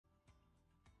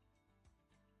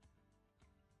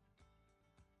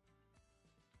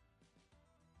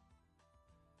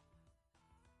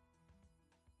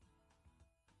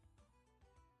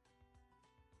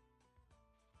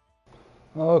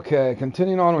Okay,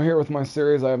 continuing on here with my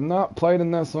series. I have not played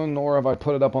in this one, nor have I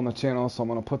put it up on the channel, so I'm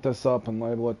going to put this up and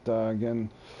label it again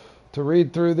to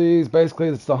read through these. Basically,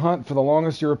 it's the hunt for the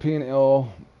longest European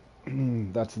eel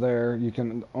that's there. You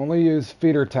can only use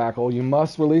feeder tackle. You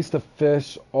must release the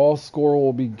fish. All score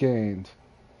will be gained.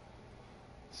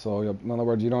 So, in other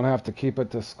words, you don't have to keep it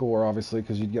to score, obviously,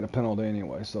 because you'd get a penalty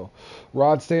anyway. So,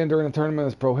 rod stand during the tournament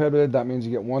is prohibited. That means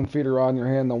you get one feeder rod in your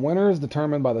hand. The winner is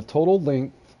determined by the total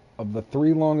length of the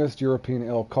three longest European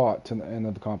eel caught to the end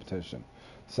of the competition.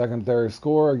 Secondary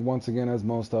score, once again, as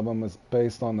most of them, is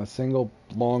based on the single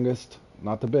longest,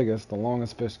 not the biggest, the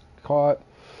longest fish caught.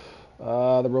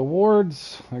 The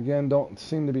rewards, again, don't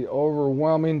seem to be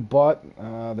overwhelming, but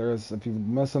if you're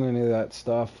missing any of that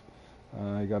stuff,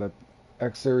 you got a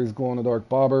X Series glow in the dark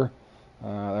bobber,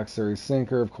 X Series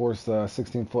sinker, of course,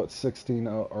 16 foot 16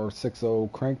 or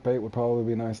 6.0 crankbait would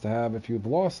probably be nice to have if you've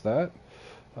lost that,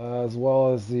 as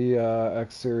well as the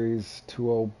X Series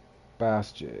 2.0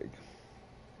 bass jig.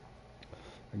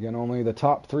 Again, only the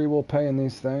top three will pay in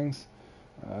these things.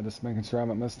 Just making sure I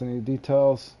haven't missed any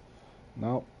details.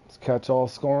 Nope, it's catch-all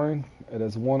scoring. It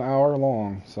is 1 hour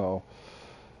long, so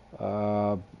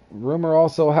rumor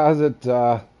also has it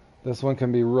this one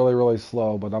can be really, really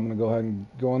slow, but I'm going to go ahead and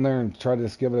go in there and try to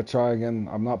just give it a try again.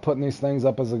 I'm not putting these things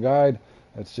up as a guide.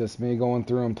 It's just me going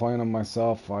through and playing them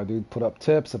myself. I do put up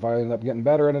tips if I end up getting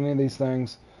better at any of these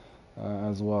things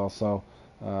as well. So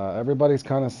everybody's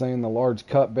kind of saying the large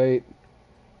cut bait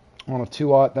on a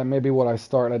 2/0. That may be what I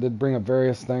start. I did bring up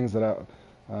various things that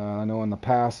I know in the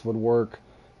past would work.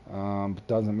 But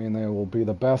doesn't mean they will be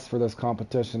the best for this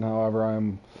competition. However,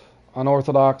 I'm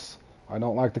unorthodox. I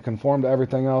don't like to conform to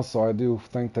everything else, so I do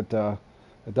think that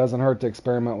it doesn't hurt to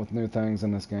experiment with new things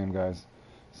in this game, guys.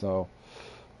 So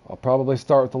I'll probably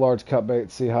start with the large cut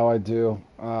bait, see how I do.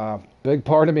 Big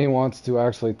part of me wants to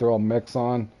actually throw a mix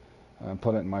on and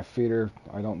put it in my feeder.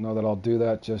 I don't know that I'll do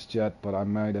that just yet, but I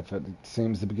might if it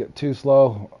seems to get too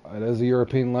slow. It is a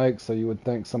European lake, so you would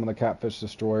think some of the catfish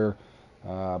destroyer,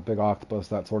 big octopus,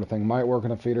 that sort of thing might work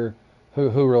in a feeder.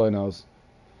 Who really knows?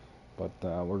 But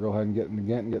we'll go ahead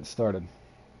and get started.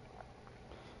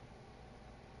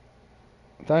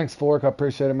 Thanks, Fork. I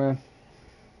appreciate it, man.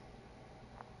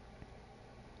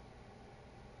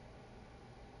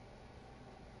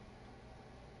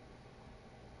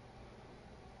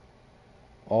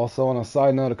 Also, on a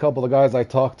side note, a couple of the guys I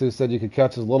talked to said you could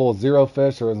catch as little as 0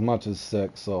 fish or as much as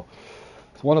 6. So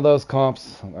it's one of those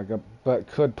comps. I bet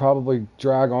could probably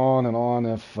drag on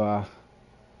if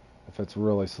it's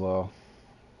really slow.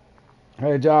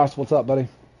 Hey, Josh, what's up, buddy?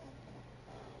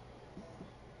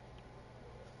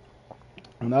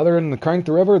 And other than the Crank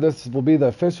the River, this will be the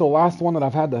official last one that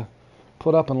I've had to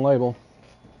put up and label.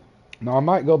 Now, I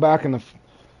might go back in the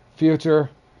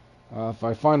future. If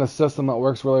I find a system that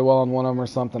works really well on one of them or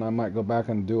something, I might go back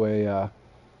and do a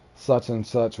such and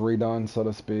such redone, so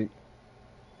to speak.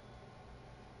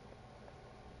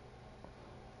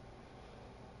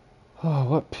 Oh,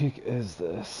 what peak is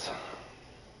this?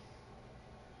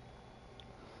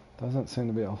 Doesn't seem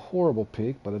to be a horrible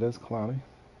peak, but it is cloudy.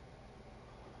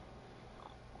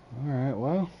 Alright,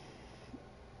 well.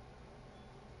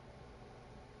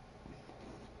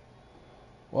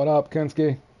 What up,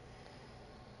 Kensky?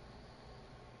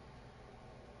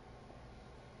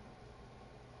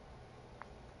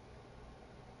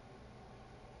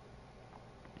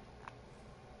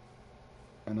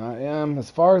 And I am,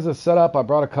 as far as the setup, I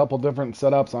brought a couple different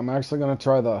setups. I'm actually going to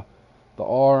try the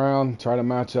all around, try to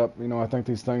match up. You know, I think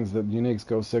these things, the uniques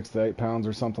go 6 to 8 pounds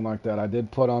or something like that. I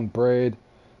did put on braid.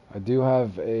 I do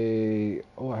have I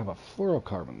have a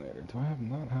fluorocarbon later. Do I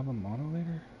not have a mono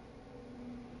later?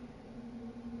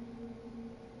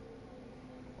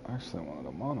 Actually, I wanted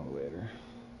a mono later.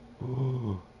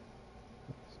 Ooh.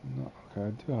 No, okay, I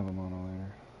do have a mono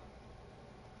later.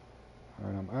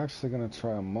 Alright, I'm actually going to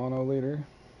try a mono leader.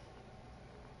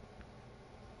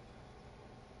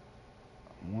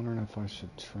 I'm wondering if I should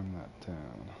trim that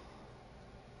down.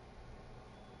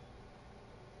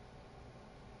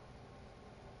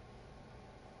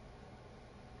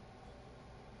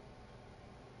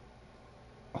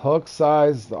 Hook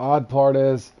size, the odd part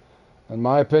is, in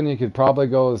my opinion, you could probably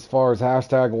go as far as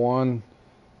hashtag 1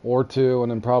 or 2,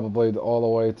 and then probably all the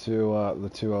way to the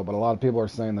 2.0. But a lot of people are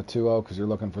saying the 2.0 because you're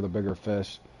looking for the bigger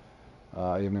fish,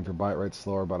 even if your bite rate's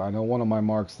slower. But I know one of my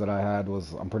marks that I had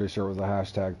was, I'm pretty sure it was a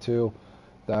hashtag 2.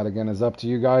 That, again, is up to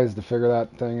you guys to figure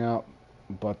that thing out.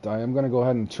 But I am going to go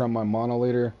ahead and trim my mono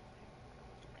leader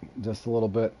just a little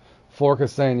bit. Fork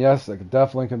is saying yes, it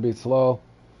definitely can be slow.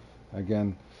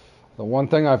 Again, the one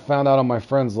thing I've found out on my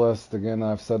friends list, again,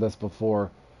 I've said this before,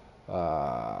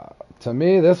 To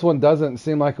me, this one doesn't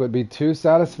seem like it would be too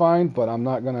satisfying, but I'm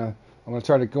gonna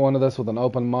try to go into this with an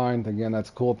open mind. Again, that's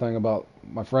a cool thing about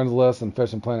my friends list and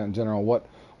Fishing Planet in general. What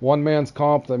one man's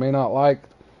comp they may not like,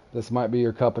 this might be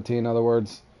your cup of tea, in other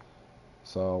words.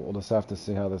 So we'll just have to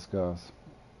see how this goes.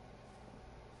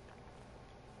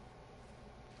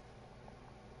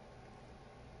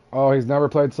 Oh, he's never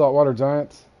played Saltwater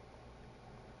Giants.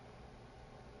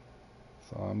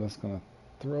 So I'm just gonna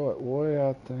throw it way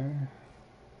out there.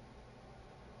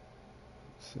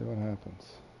 See what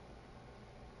happens.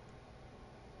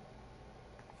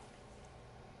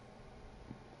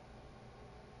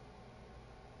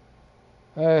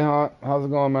 Hey, how's it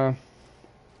going, man?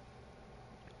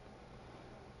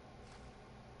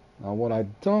 Now, what I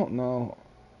don't know,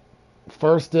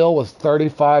 first deal was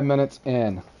 35 minutes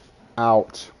in.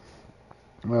 Ouch.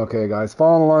 Okay, guys,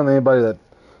 following along with anybody that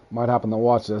might happen to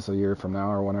watch this a year from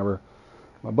now or whenever.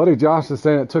 My buddy Josh is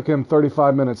saying it took him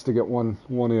 35 minutes to get one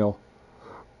eel.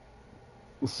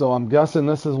 So I'm guessing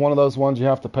this is one of those ones you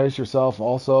have to pace yourself.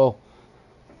 Also,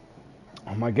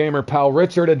 my gamer pal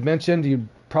Richard had mentioned you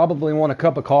probably want a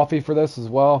cup of coffee for this as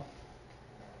well.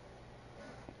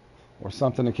 Or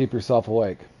something to keep yourself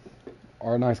awake.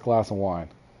 Or a nice glass of wine.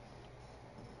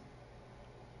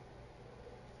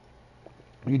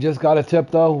 You just got a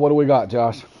tip though? What do we got,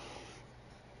 Josh?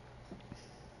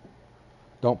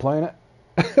 Don't play in it?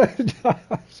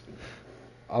 Josh.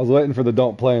 I was waiting for the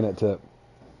don't play in it tip.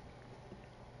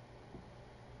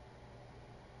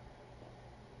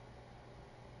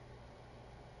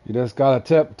 You just got a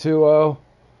tip 2-0.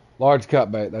 Large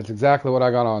cut bait. That's exactly what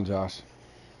I got on, Josh.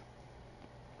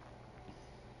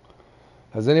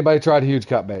 Has anybody tried huge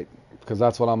cut bait? Because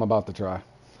that's what I'm about to try.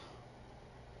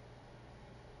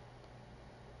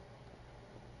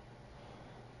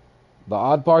 The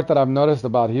odd part that I've noticed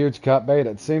about huge cut bait,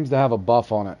 it seems to have a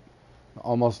buff on it.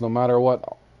 Almost no matter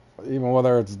what, even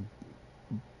whether it's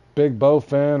big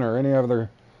bowfin or any other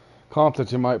comp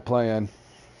that you might play in.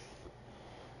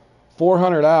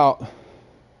 400 out.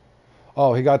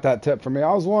 Oh, he got that tip from me.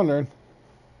 I was wondering.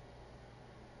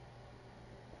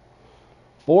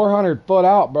 400 foot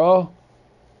out, bro.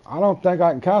 I don't think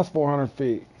I can cast 400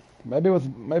 feet. Maybe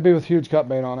with huge cut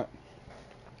bait on it.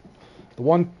 The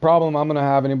one problem I'm gonna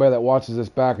have, anybody that watches this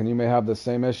back, and you may have the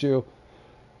same issue.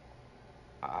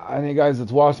 Any guys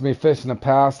that's watched me fish in the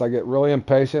past, I get really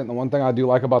impatient. And the one thing I do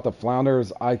like about the flounder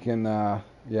is I can,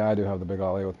 yeah, I do have the big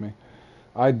ollie with me.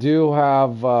 I do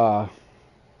have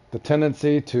the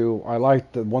tendency to,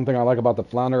 the one thing I like about the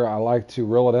flounder, I like to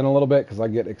reel it in a little bit because I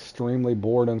get extremely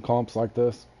bored in comps like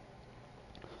this.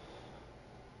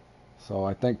 So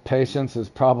I think patience is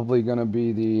probably going to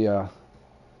be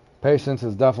patience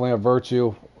is definitely a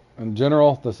virtue. In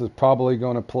general, this is probably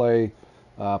going to play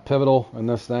pivotal in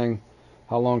this thing.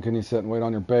 How long can you sit and wait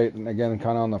on your bait? And again,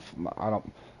 kind of on the,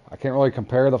 I can't really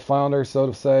compare the flounder, so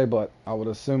to say, but I would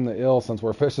assume the eel, since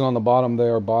we're fishing on the bottom, they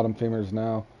are bottom femurs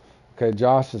now. Okay,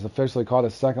 Josh has officially caught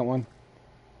his second one.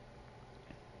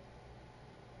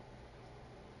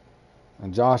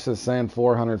 And Josh is saying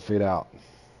 400 feet out.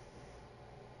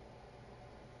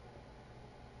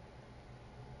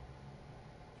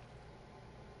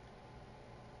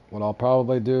 What I'll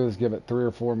probably do is give it 3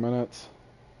 or 4 minutes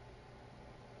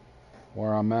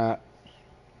where I'm at.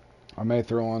 I may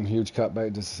throw on huge cut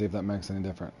bait just to see if that makes any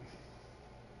difference.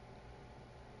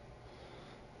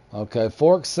 Okay,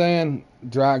 Fork's saying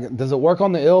drag. Does it work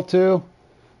on the eel too?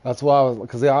 That's why I was,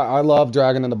 because I love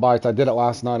dragging in the bites. I did it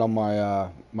last night on my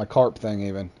my carp thing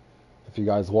even. If you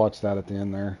guys watched that at the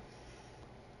end there.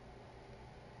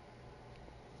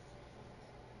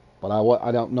 But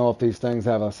I don't know if these things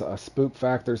have a spook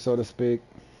factor, so to speak.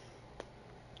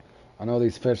 I know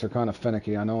these fish are kind of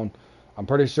finicky. I'm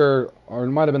pretty sure, or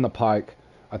it might have been the pike.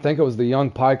 I think it was the young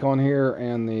pike on here,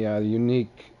 and the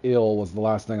unique eel was the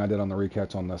last thing I did on the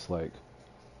recatch on this lake.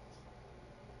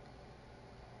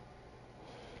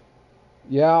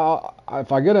 Yeah,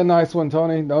 if I get a nice one,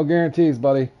 Tony, no guarantees,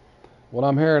 buddy. What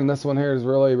I'm hearing, this one here is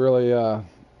really, really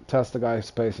test the guy's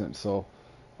patience. So,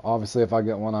 obviously, if I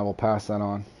get one, I will pass that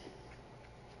on.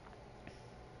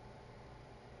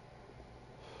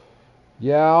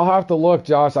 Yeah, I'll have to look,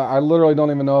 Josh. I literally don't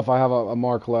even know if I have a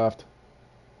mark left.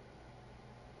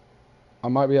 I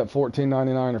might be at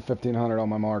 $14.99 or $15.00 on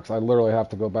my marks. I literally have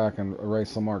to go back and erase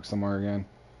some marks somewhere again.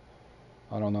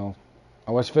 I don't know.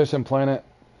 I wish Fishing Planet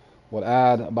would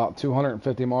add about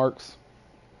 250 marks,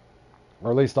 or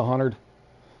at least 100.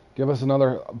 Give us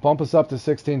another, bump us up to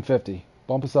 1650.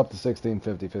 Bump us up to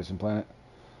 1650, Fishing Planet.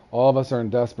 All of us are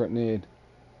in desperate need.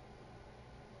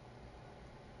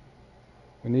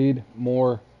 We need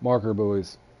more marker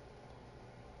buoys.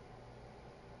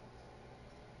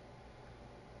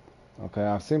 Okay,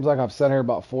 it seems like I've sat here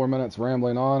about 4 minutes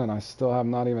rambling on, and I still have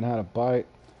not even had a bite.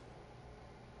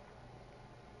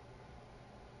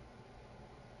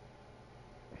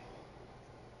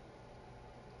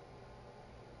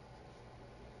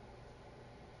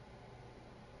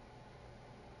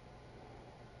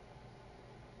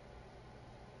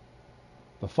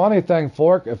 The funny thing,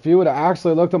 Fork, if you would have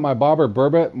actually looked at my Bobber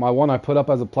Burbot, my one I put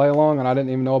up as a play along, and I didn't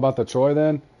even know about the Troy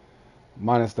then,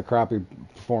 minus the crappy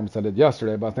performance I did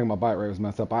yesterday, but I think my bite rate was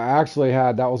messed up. I actually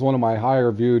had, that was one of my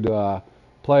higher viewed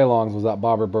play alongs, was that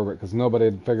Bobber Burbot, because nobody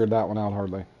had figured that one out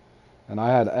hardly. And I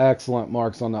had excellent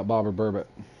marks on that Bobber Burbot.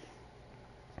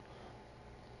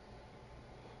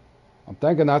 I'm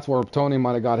thinking that's where Tony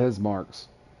might have got his marks.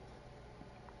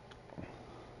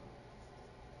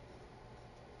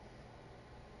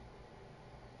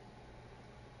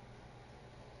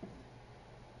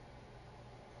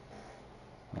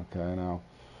 Okay, now,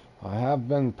 I have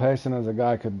been patient as a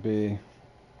guy could be.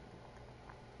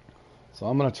 So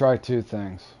I'm going to try two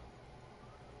things.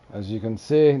 As you can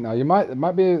see, now it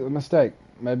might be a mistake.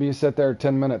 Maybe you sit there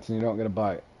 10 minutes and you don't get a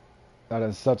bite. That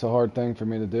is such a hard thing for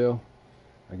me to do.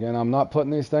 Again, I'm not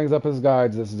putting these things up as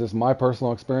guides. This is just my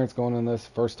personal experience going in this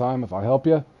first time. If I help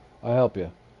you, I help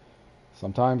you.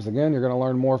 Sometimes, again, you're going to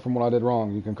learn more from what I did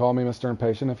wrong. You can call me Mr.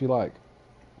 Impatient if you like.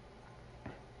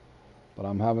 But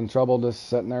I'm having trouble just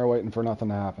sitting there waiting for nothing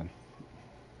to happen.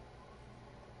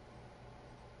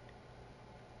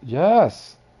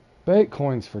 Yes! Bait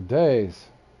coins for days.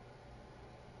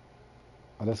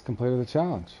 I just completed the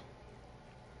challenge.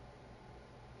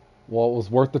 Well, it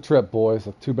was worth the trip, boys.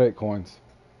 2 bait coins.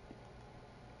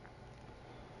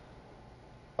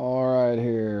 Alright,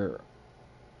 here.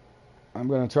 I'm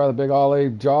going to try the Big Ollie.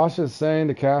 Josh is saying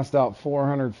to cast out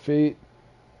 400 feet.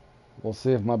 We'll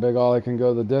see if my Big Ollie can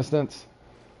go the distance.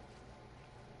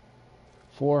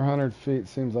 400 feet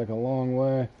seems like a long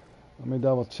way. Let me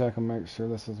double check and make sure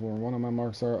this is where one of my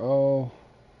marks are. Oh,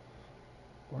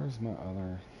 where's my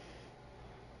other?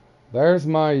 There's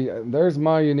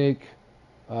my unique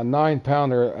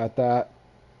 9-pounder at that.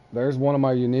 There's one of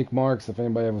my unique marks. If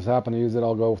anybody was happen to use it,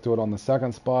 I'll go to it on the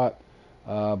second spot.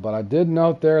 But I did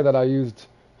note there that I used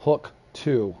hook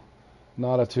 2,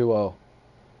 not a 2-0.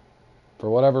 For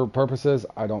whatever purposes,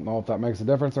 I don't know if that makes a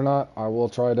difference or not. I will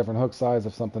try a different hook size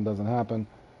if something doesn't happen.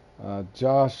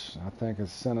 Josh, I think,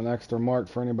 has sent an extra mark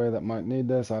for anybody that might need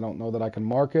this. I don't know that I can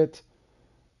mark it.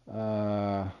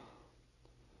 I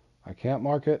can't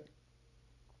mark it.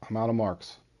 I'm out of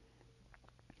marks.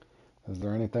 Is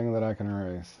there anything that I can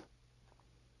erase?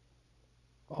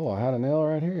 Oh, I had an L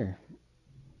right here.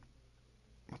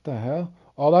 What the hell?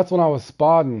 Oh, that's when I was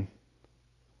spotting.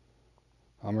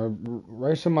 I'm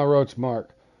erasing my roach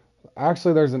mark.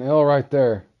 Actually, there's an L right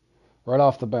there, right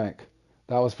off the bank.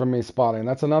 That was from me spotting.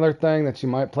 That's another thing that you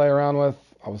might play around with.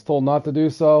 I was told not to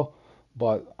do so,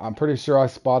 but I'm pretty sure I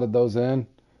spotted those in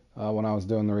when I was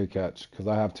doing the recatch, because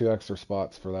I have 2 extra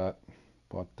spots for that.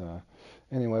 But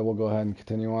anyway, we'll go ahead and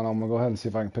continue on. I'm going to go ahead and see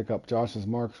if I can pick up Josh's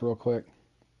marks real quick.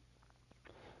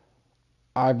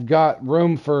 I've got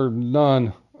room for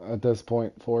none at this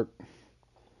point, Fork.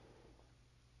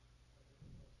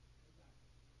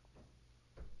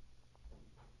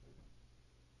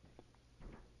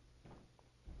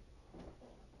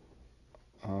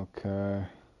 Okay.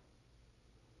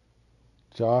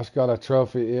 Josh got a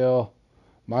trophy eel.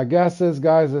 My guess is,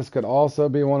 guys, this could also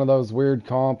be one of those weird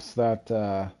comps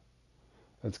that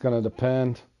it's going to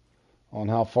depend on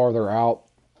how far they're out.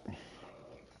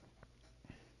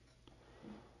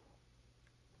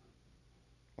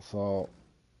 So,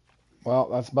 well,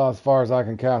 that's about as far as I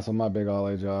can cast with my Big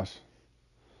Ollie, Josh.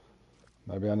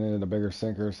 Maybe I needed a bigger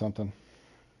sinker or something.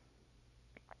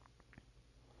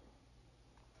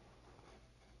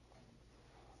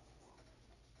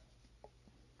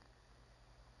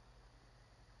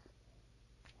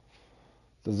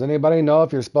 Does anybody know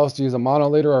if you're supposed to use a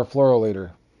monoliter or a fluoroliter?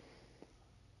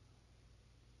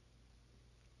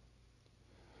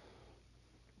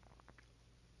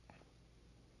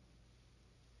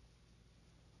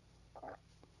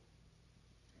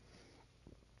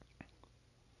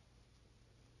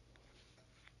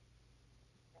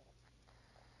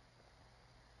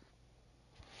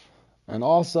 And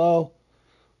also,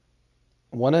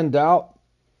 when in doubt,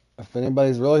 if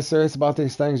anybody's really serious about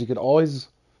these things, you could always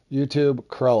YouTube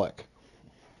Krellick.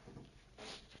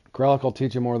 Krellick will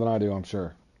teach you more than I do, I'm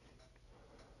sure.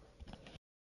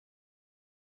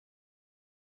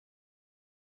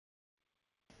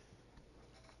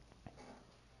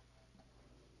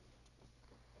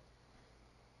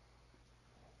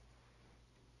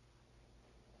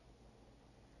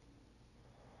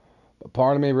 But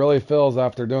part of me really feels,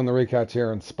 after doing the recatch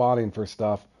here and spotting for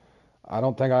stuff, I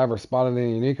don't think I ever spotted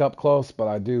any unique up close, but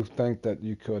I do think that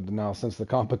you could now, since the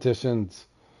competition's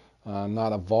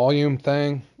not a volume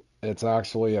thing, it's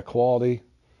actually a quality.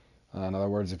 In other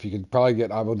words, if you could probably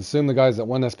get, I would assume the guys that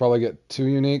win this probably get 2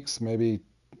 uniques, maybe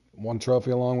 1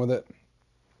 trophy along with it.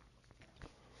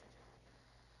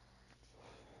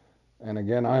 And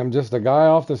again, I am just a guy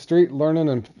off the street learning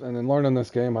and learning this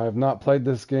game. I have not played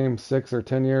this game 6 or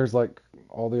 10 years like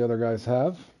all the other guys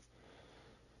have.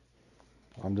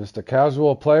 I'm just a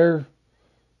casual player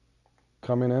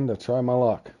coming in to try my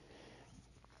luck.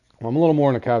 I'm a little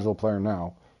more than a casual player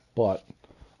now, but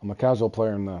I'm a casual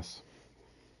player in this.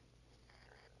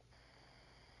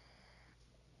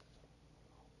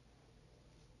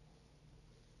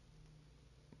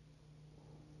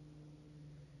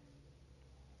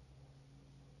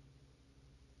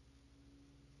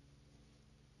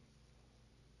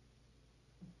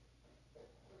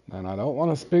 And I don't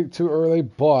want to speak too early,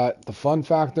 but the fun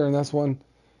factor in this one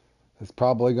is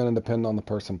probably going to depend on the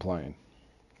person playing.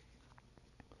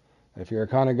 If you're a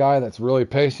kind of guy that's really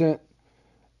patient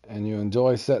and you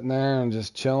enjoy sitting there and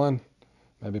just chilling,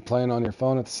 maybe playing on your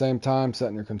phone at the same time,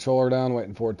 setting your controller down,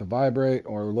 waiting for it to vibrate,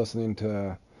 or listening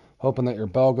to, hoping that your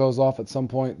bell goes off at some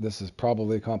point, this is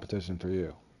probably a competition for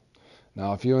you.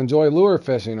 Now, if you enjoy lure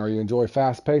fishing or you enjoy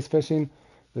fast-paced fishing,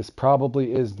 this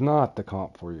probably is not the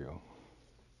comp for you.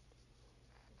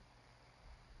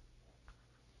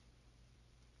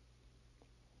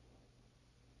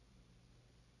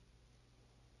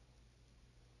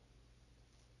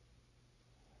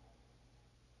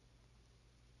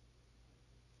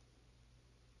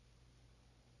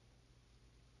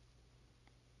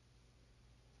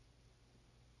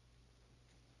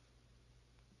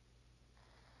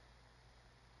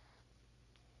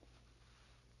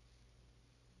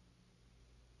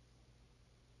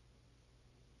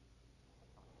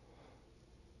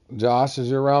 Josh, is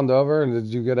your round over? And did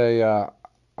you get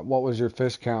what was your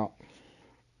fish count?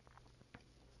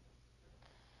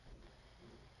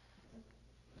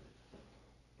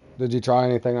 Did you try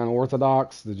anything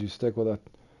unorthodox? Did you stick with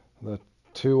the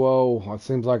 2-0? It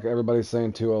seems like everybody's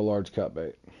saying 2-0 large cut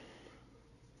bait.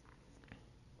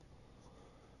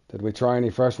 Did we try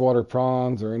any freshwater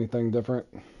prawns or anything different?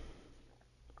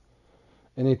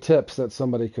 Any tips that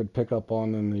somebody could pick up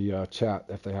on in the chat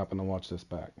if they happen to watch this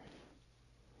back?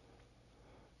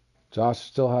 Josh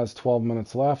still has 12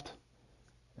 minutes left,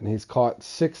 and he's caught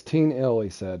 16 ill, he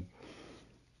said.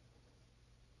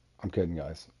 I'm kidding,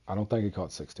 guys. I don't think he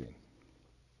caught 16.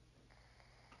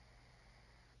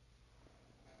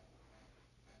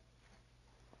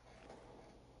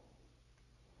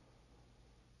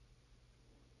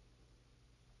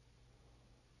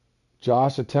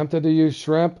 Josh attempted to use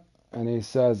shrimp, and he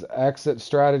says exit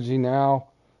strategy now.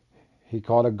 He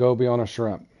caught a goby on a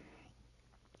shrimp.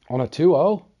 On a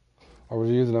 2-0? Or was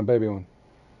he using a baby one?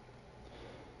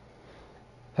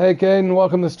 Hey, Caden,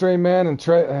 welcome to stream, man. And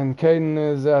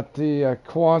Caden is at the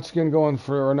Quanchkin going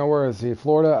for, or no, where is he?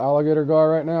 Florida Alligator Gar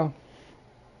right now?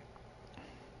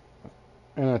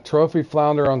 And a trophy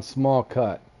flounder on small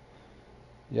cut.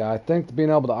 Yeah, I think being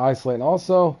able to isolate. And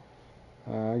also,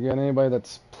 again, anybody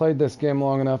that's played this game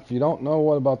long enough, you don't know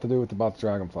what about to do about the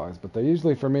dragonflies. But they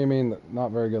usually, for me, mean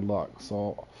not very good luck.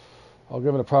 So I'll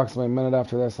give it approximately a minute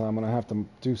after this, and I'm going to have to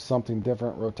do something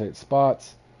different, rotate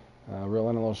spots, reel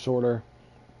in a little shorter.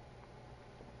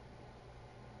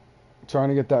 Trying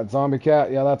to get that zombie cat.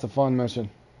 Yeah, that's a fun mission.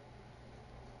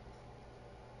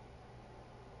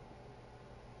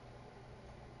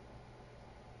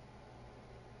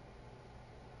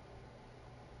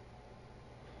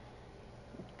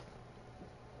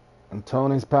 And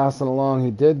Tony's passing along.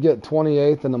 He did get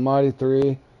 28th in the Mighty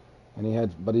 3,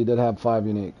 and but he did have 5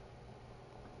 unique.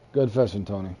 Good fishing,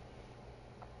 Tony.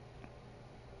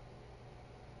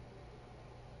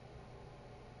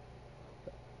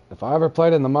 If I ever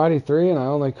played in the Mighty 3 and I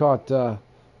only caught 3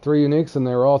 uniques and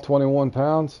they were all 21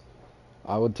 pounds,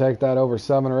 I would take that over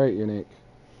 7 or 8 unique.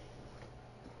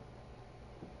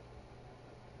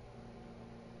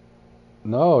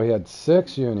 No, he had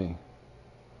 6 uni.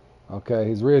 Okay,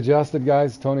 he's readjusted,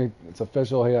 guys. Tony, it's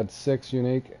official. He had 6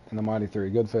 unique in the Mighty 3.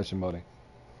 Good fishing, buddy.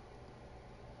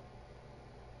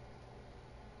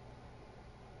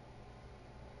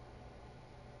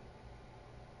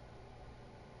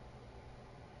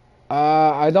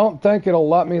 I don't think it'll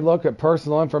let me look at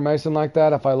personal information like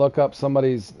that if I look up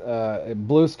somebody's, it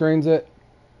blue screens it.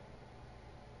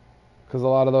 Because a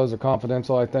lot of those are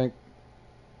confidential, I think.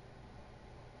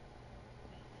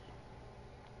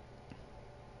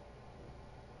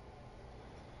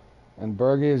 And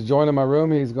Bergie is joining my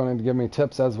room. He's going to give me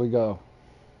tips as we go.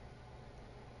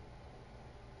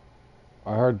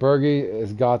 I heard Backyard Bergie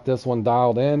has got this one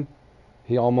dialed in.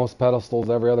 He almost pedestals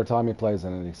every other time he plays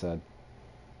in it, he said.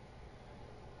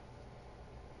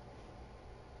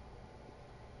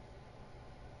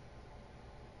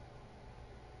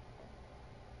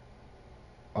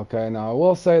 Okay, now I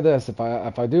will say this: if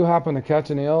I do happen to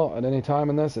catch an eel at any time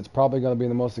in this, it's probably going to be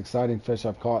the most exciting fish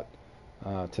I've caught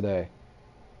today.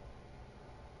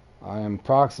 I am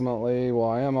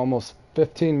almost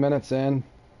 15 minutes in,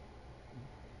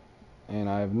 and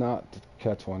I have not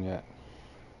catch one yet.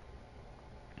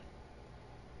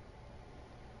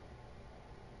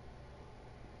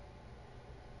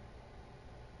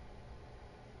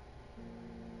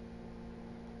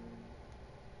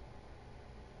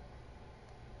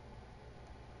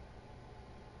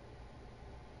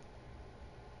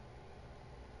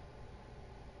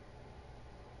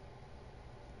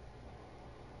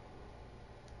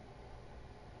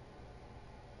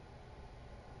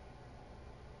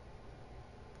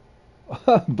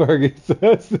 Bergie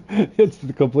says it's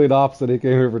the complete opposite. He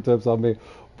came here for tips on me.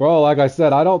 Bro, like I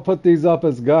said, I don't put these up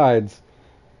as guides.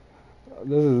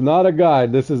 This is not a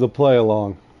guide. This is a play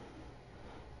along.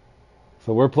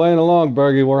 So we're playing along,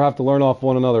 Bergie. We'll have to learn off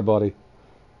one another, buddy.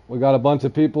 We got a bunch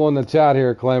of people in the chat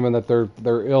here claiming that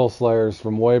they're eel slayers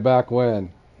from way back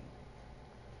when.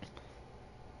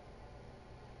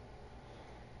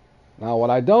 Now, what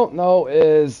I don't know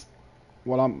is,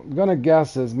 what I'm going to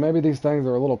guess is maybe these things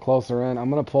are a little closer in.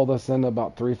 I'm going to pull this into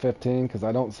about 3:15 because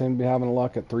I don't seem to be having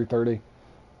luck at 3:30.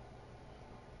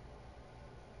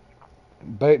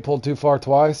 Bait pulled too far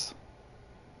twice.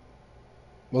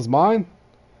 Was mine?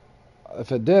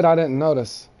 If it did, I didn't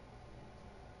notice.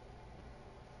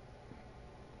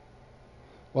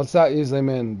 What's that usually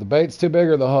mean? The bait's too big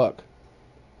or the hook?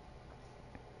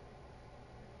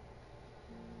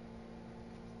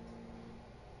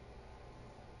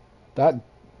 That,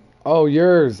 oh,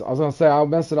 yours. I was going to say, I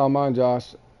missed it on mine,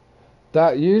 Josh.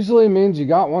 That usually means you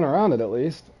got one around it at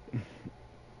least.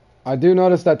 I do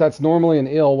notice that that's normally an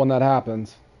eel when that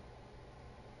happens.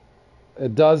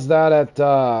 It does that at,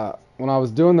 when I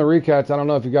was doing the recatch. I don't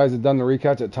know if you guys had done the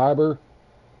recatch at Tiber.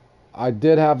 I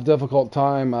did have a difficult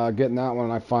time getting that one,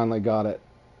 and I finally got it.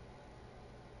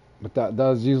 But that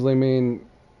does usually mean...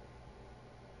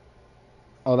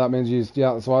 Oh, that means you...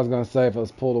 Yeah, that's what I was going to say if it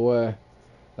was pulled away.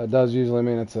 That does usually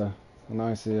mean it's a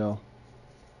nice eel.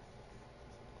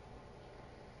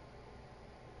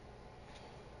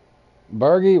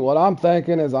 Bergie, what I'm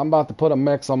thinking is I'm about to put a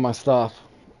mix on my stuff.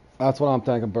 That's what I'm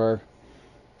thinking, Berg.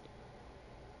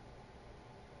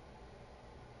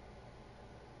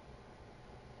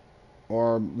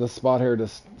 Or this spot here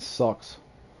just sucks.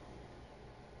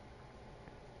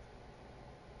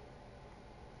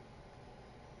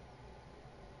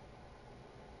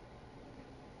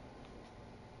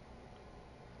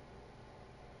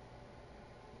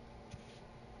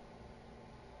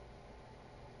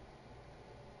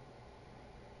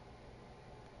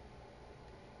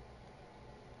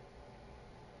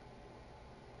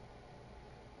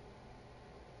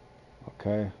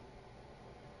 Okay.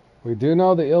 We do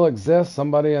know the eel exists.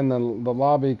 Somebody in the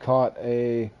lobby caught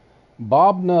a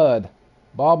Bob Nud.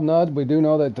 Bob Nud, we do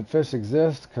know that the fish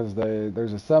exist because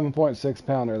there's a 7.6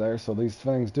 pounder there, so these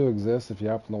things do exist if you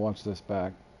happen to watch this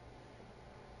back.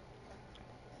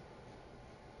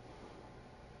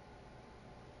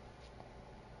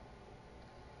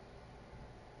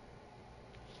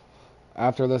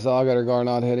 After this alligator gar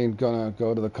not hitting, gonna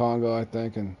go to the Congo, I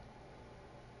think, and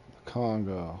the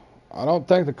Congo. I don't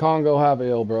think the Congo have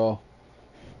eel, bro.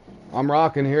 I'm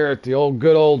rocking here at the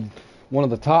good old, one of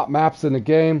the top maps in the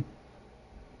game.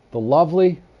 The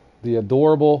lovely, the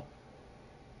adorable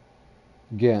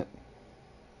Ghent.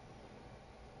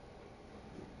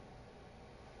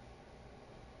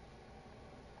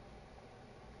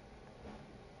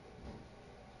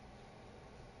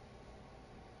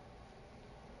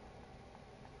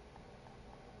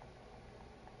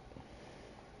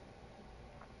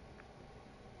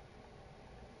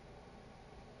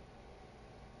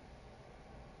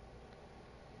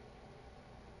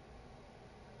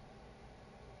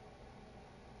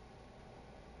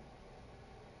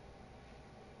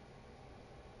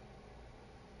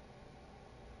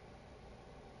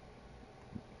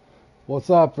 What's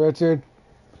up, Richard?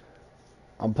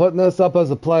 I'm putting this up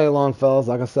as a play along, fellas.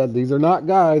 Like I said, these are not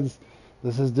guides.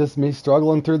 This is just me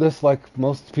struggling through this like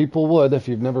most people would if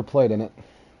you've never played in it.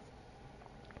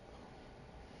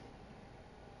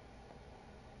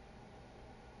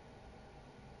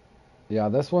 Yeah,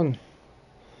 this one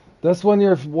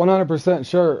you're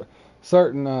 100%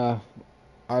 certain. I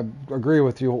agree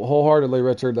with you wholeheartedly,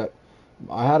 Richard, that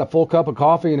I had a full cup of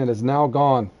coffee and it is now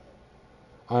gone.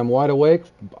 I'm wide awake.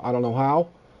 I don't know how.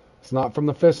 It's not from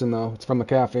the fishing though. It's from the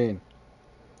caffeine.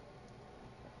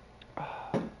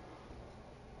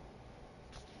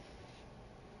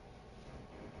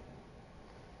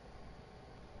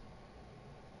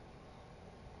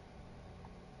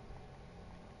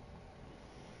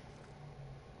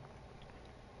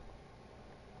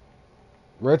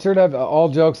 Richard, all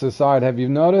jokes aside, have you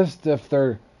noticed if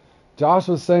they're... Josh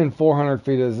was saying 400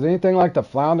 feet. Is it anything like the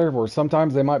flounder where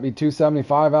sometimes they might be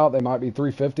 275 out, they might be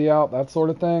 350 out, that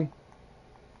sort of thing?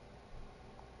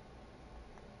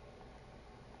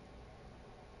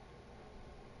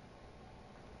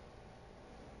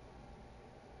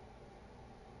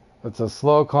 It's a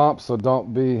slow comp, so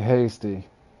don't be hasty.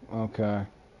 Okay.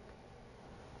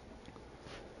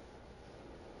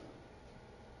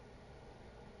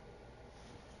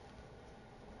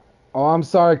 Oh, I'm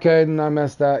sorry, Caden. I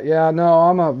missed that. Yeah, no,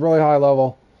 I'm a really high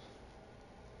level.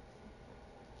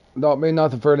 Don't mean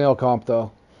nothing for an ill comp, though.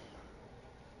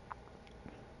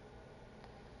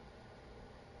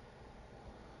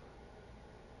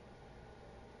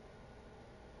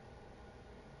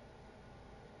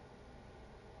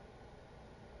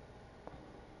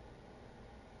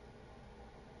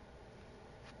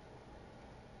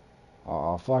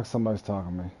 Oh, I feel like somebody's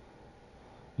talking to me.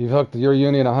 You've hooked your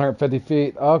uni at 150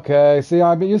 feet. Okay, see,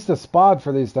 I'm used to spot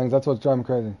for these things. That's what's driving me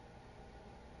crazy.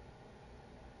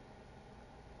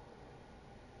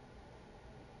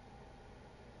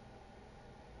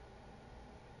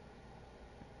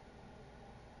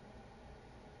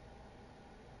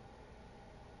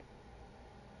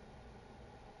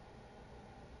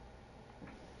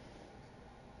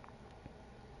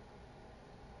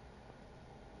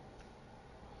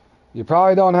 You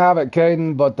probably don't have it,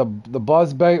 Caden, but the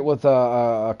buzz bait with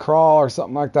a crawl or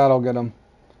something like that will get them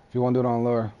if you want to do it on a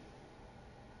lure.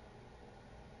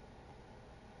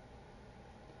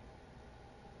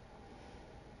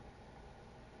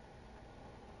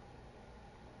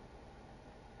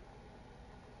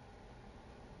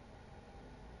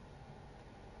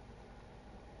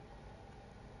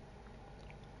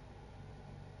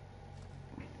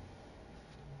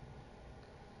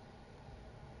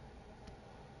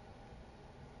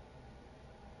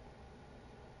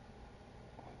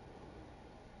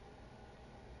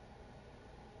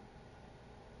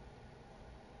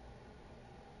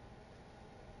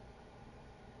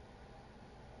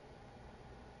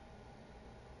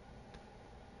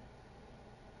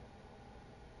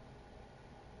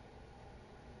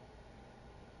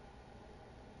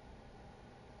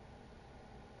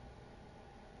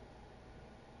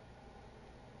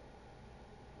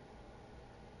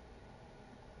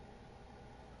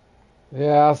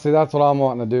 Yeah, see, that's what I'm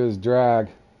wanting to do is drag.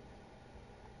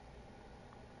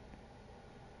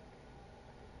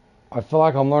 I feel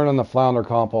like I'm learning the flounder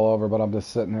comp all over, but I'm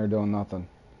just sitting here doing nothing.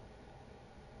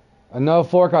 And no,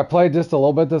 Fork, I played just a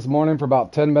little bit this morning for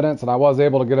about 10 minutes, and I was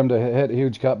able to get him to hit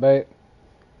huge cut bait.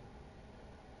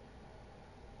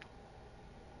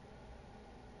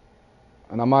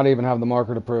 And I might even have the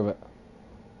marker to prove it.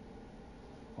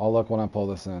 I'll look when I pull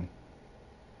this in.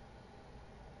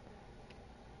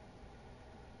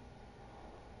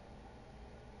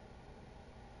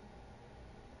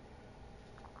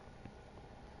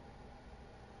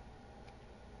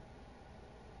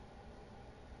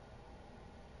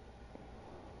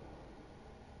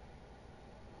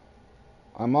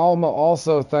 I'm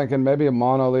also thinking maybe a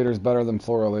mono leader is better than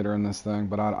fluoro leader in this thing,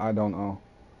 but I don't know.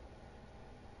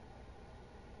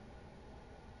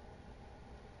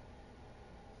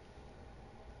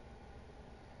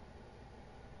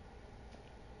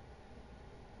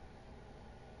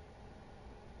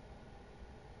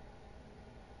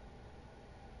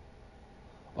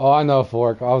 Oh, I know,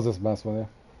 Fork. I was just messing with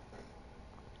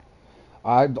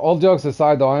you. All jokes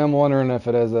aside, though, I am wondering if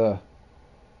it is a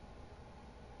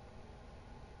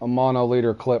mono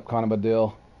leader clip kind of a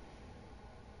deal.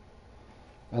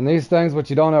 And these things, what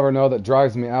you don't ever know that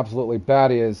drives me absolutely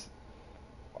batty is,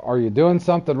 are you doing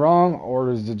something wrong, or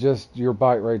is it just your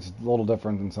bite rate's a little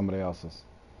different than somebody else's?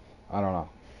 I don't know.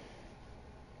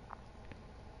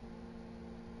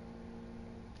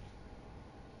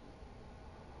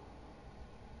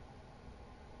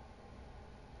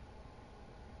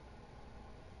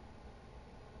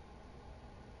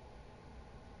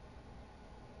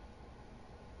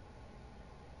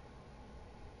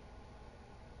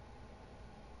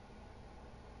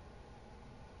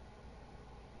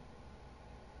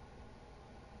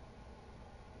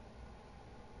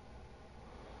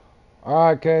 All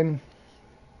right, Caden.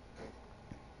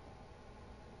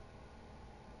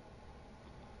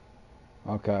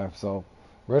 Okay, so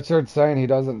Richard's saying he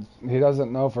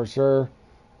doesn't know for sure,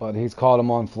 but he's caught him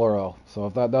on fluoro. So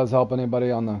if that does help anybody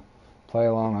on the play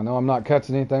along. I know I'm not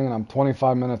catching anything, and I'm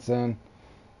 25 minutes in.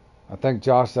 I think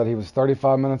Josh said he was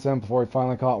 35 minutes in before he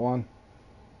finally caught one.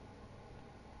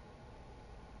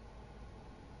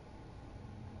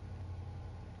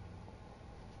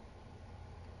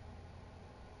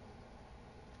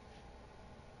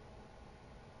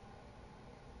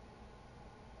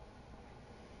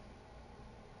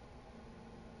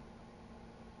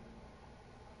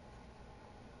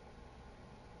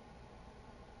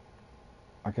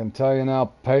 I can tell you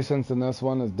now, patience in this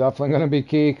one is definitely going to be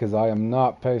key because I am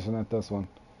not patient at this one.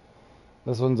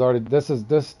 This one's already,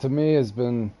 this to me has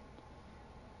been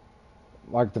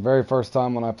like the very first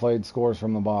time when I played scores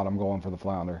from the bottom going for the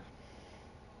flounder.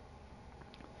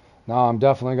 Now I'm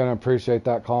definitely going to appreciate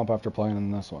that comp after playing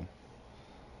in this one.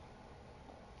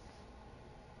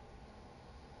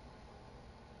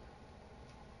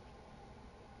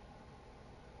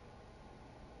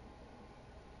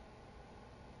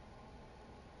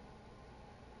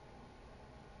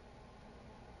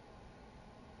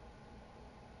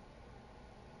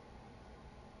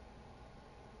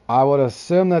 I would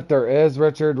assume that there is,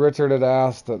 Richard. Richard had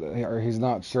asked, or he's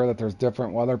not sure that there's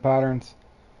different weather patterns.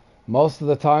 Most of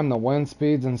the time, the wind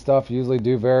speeds and stuff usually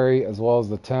do vary, as well as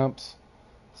the temps.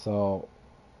 So,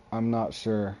 I'm not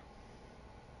sure.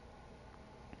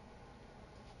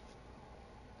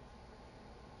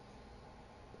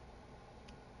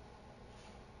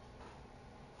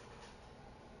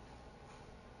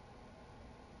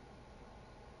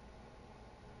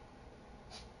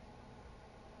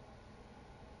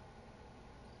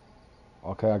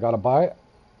 Okay, I got a bite.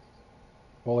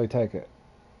 Will he take it?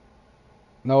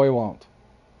 No, he won't.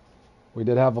 We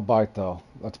did have a bite, though.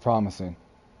 That's promising.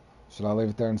 Should I leave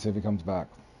it there and see if he comes back?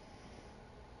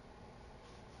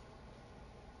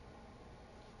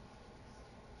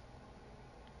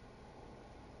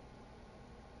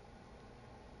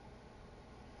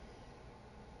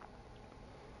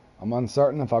 I'm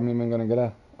uncertain if I'm even going to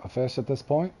get a fish at this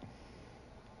point.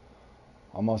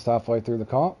 Almost halfway through the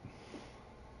comp.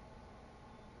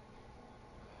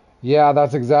 Yeah,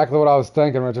 that's exactly what I was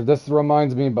thinking, Richard. This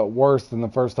reminds me, but worse than the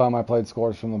first time I played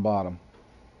scores from the bottom.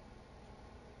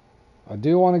 I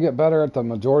do want to get better at the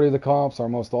majority of the comps, or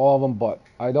most all of them, but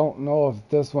I don't know if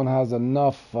this one has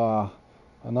enough for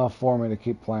me to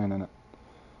keep playing in it.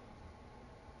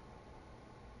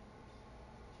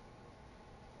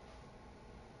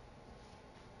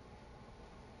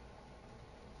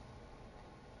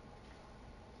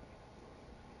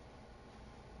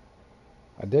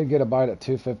 I did get a bite at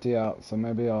 250 out, so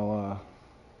maybe I'll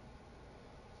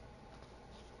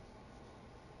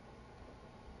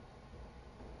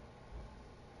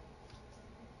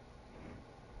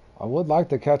I would like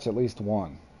to catch at least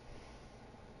one.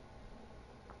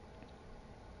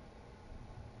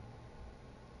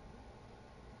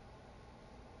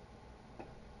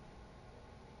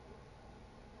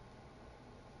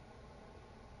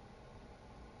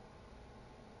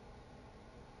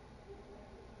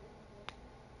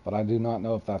 But I do not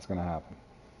know if that's going to happen.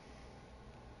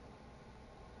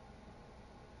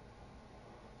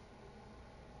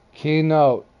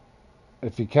 Keynote: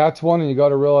 if you catch one and you go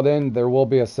to reel it in, there will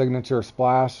be a signature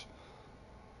splash.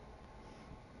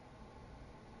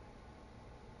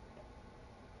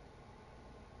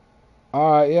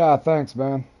 Alright, yeah, thanks,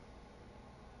 man.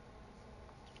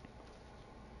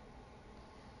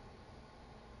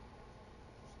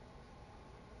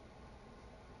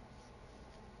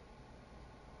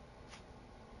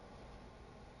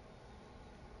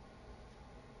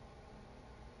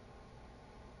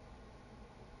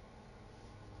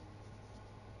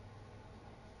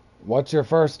 What's your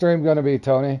first stream going to be,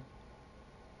 Tony?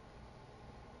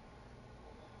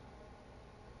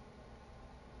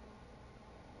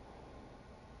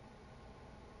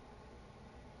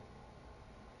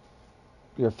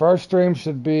 Your first stream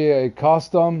should be a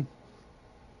custom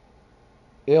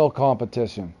eel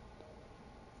competition.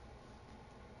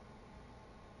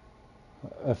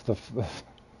 If the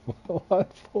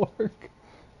what fork?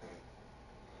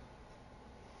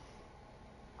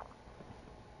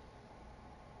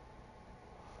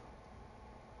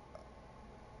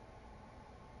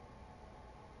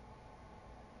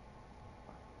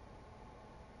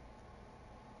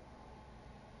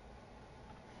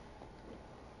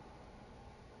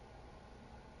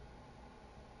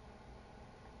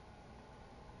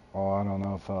 Oh, I don't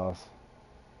know, fellas.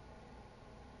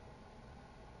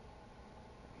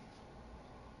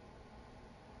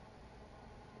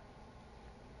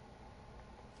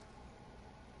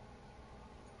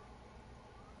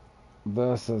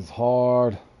 This is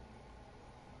hard.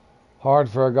 Hard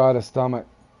for a guy to stomach.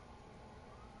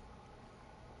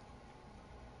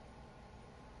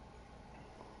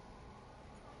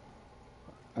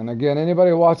 again,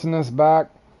 anybody watching this back,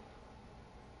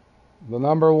 the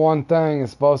number one thing is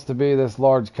supposed to be this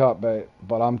large cut bait,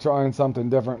 but I'm trying something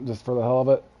different just for the hell of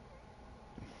it.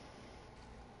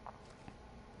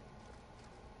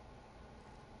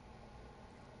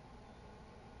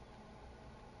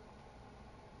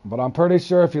 But I'm pretty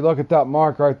sure if you look at that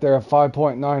mark right there, a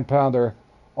 5.9 pounder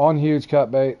on huge cut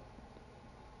bait,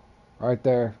 right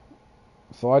there.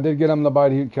 So I did get him to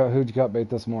bite huge cut bait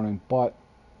this morning, but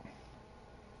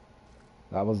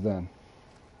that was then.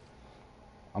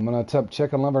 I'm going to attempt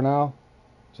chicken liver now,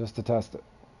 just to test it.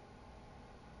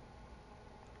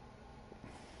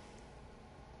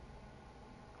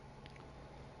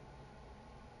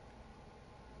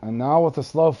 And now with the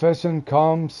slow fishing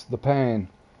comes the pain,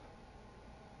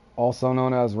 also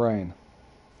known as rain.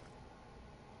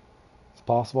 It's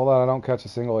possible that I don't catch a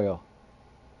single eel.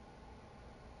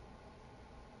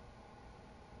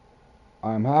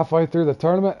 I am halfway through the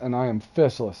tournament and I am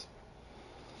fishless.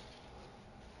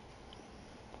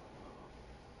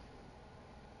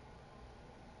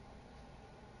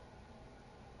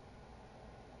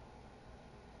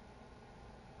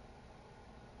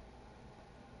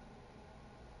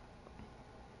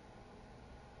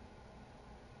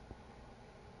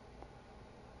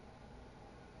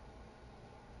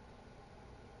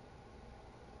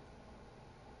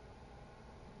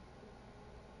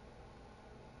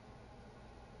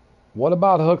 What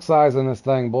about hook size in this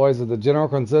thing, boys? Is the general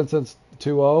consensus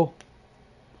 2.0?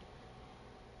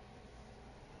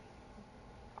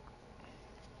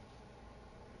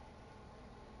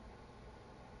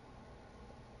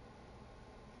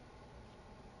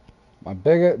 My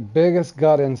biggest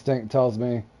gut instinct tells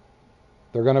me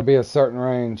they're going to be a certain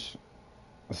range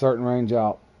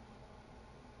out.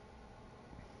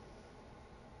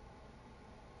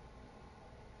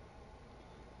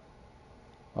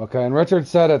 Okay, and Richard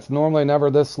said it's normally never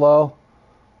this slow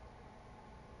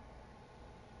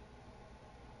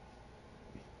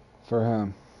for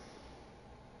him.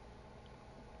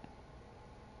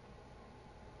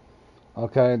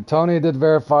 Okay, Tony did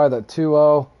verify that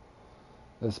 2.0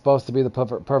 is supposed to be the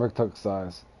perfect hook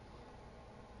size.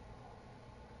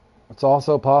 It's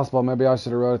also possible maybe I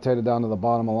should have rotated down to the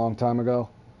bottom a long time ago.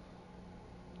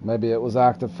 Maybe it was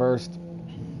active first.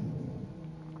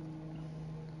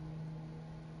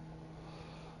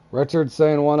 Richard's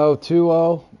saying 1.0,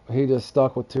 2.0. He just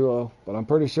stuck with 2.0. But I'm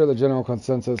pretty sure the general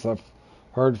consensus I've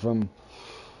heard from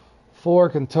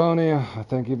Fork and Tony, I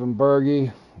think even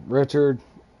Bergie, Richard,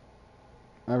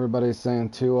 everybody's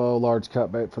saying 2.0 large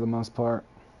cut bait for the most part.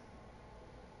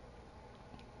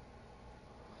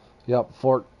 Yep,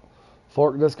 Fork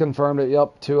just confirmed it.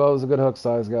 Yep, 2.0 is a good hook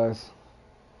size, guys.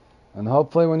 And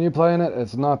hopefully when you play in it,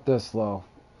 it's not this slow.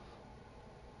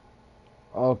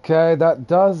 Okay, that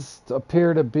does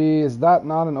appear to be, is that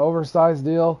not an oversized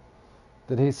deal?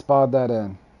 Did he spot that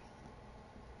in?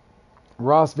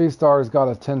 Ross V-Star's got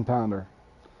a 10 pounder.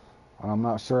 I'm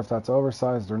not sure if that's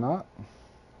oversized or not.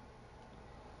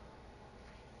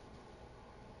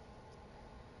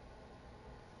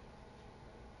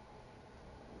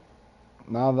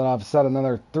 Now that I've set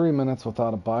another 3 minutes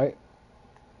without a bite,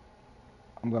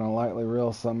 I'm going to lightly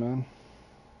reel some in.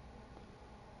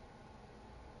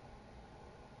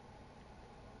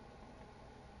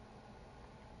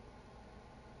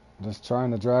 Just trying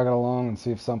to drag it along and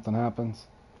see if something happens.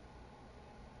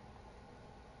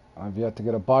 I've yet to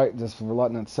get a bite just for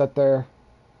letting it sit there.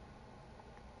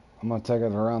 I'm going to take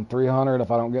it around 300. If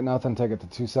I don't get nothing, take it to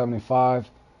 275,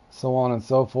 so on and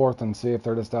so forth, and see if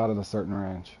they're just out at a certain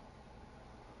range.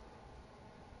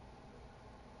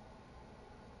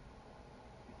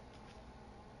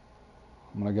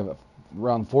 I'm going to give it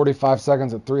around 45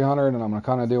 seconds at 300, and I'm going to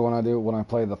kind of do when I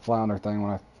play the flounder thing,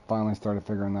 when I finally started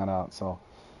figuring that out. So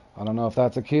I don't know if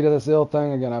that's a key to this eel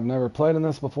thing. Again, I've never played in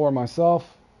this before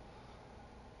myself.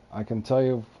 I can tell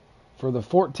you for the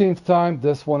 14th time,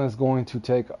 this one is going to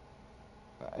take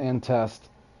and test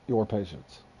your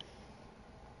patience.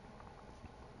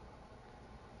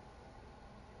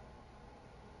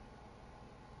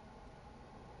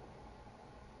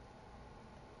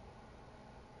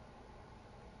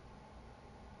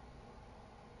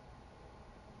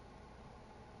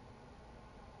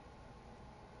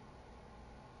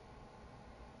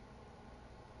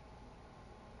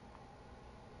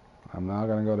 I'm now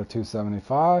going to go to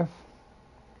 275.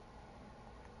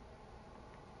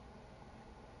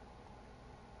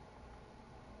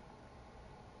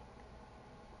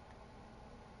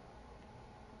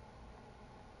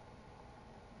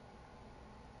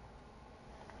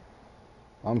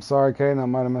 I'm sorry, Kane, I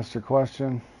might have missed your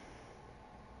question.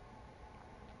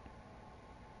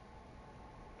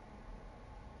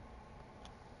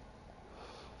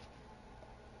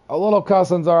 little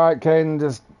cussing's alright, Caden.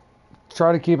 Just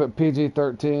try to keep it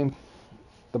PG-13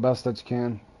 the best that you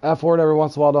can. F word every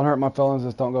once in a while, don't hurt my feelings,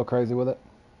 just don't go crazy with it.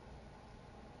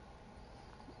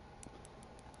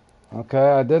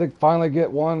 Okay, I did finally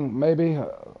get one, maybe.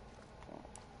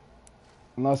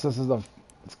 Unless this is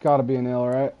it's gotta be an ill,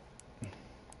 right?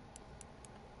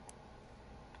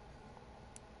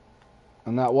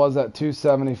 And that was at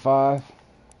 275.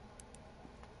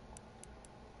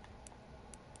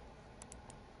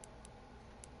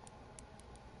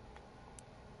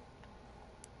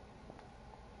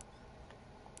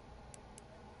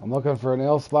 I'm looking for an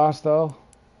ill splash though.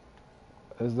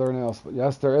 Is there an ill?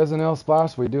 Yes, there is an ill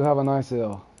splash. We do have a nice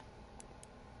ill.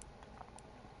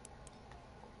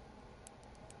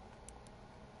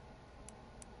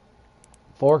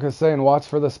 Fork is saying watch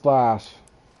for the splash.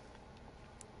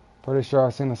 Pretty sure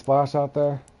I've seen a splash out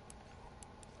there.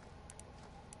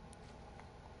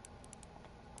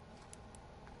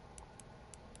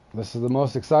 This is the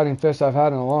most exciting fish I've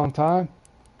had in a long time.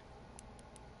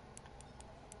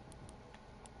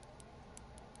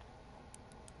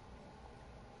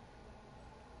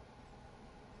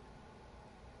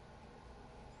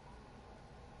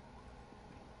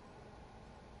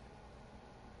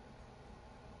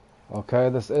 Okay,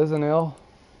 this is an ill.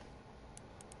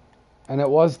 And it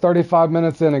was 35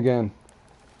 minutes in again.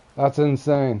 That's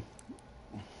insane.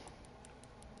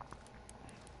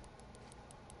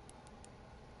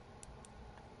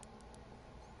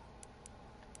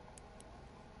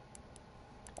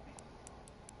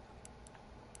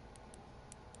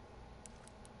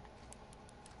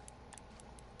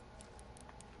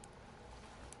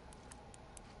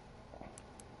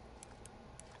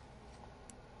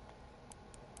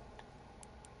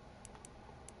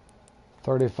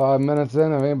 "35 minutes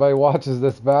in, if anybody watches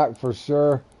this back, for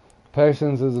sure,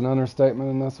 patience is an understatement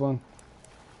in this one.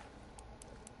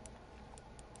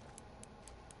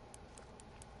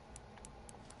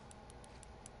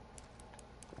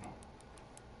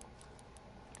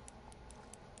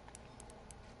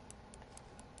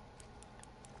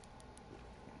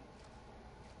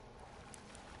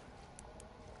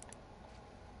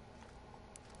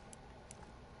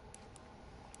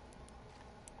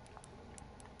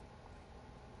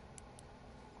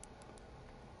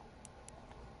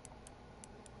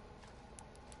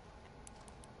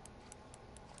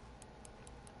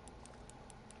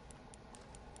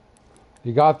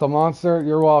 You got the monster?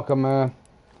 You're welcome, man.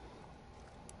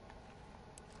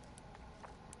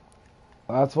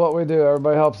 That's what we do.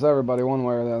 Everybody helps everybody one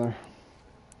way or the other.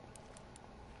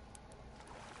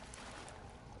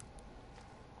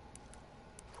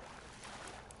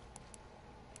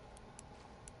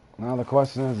 Now the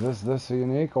question is this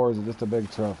unique or is it just a big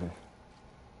trophy?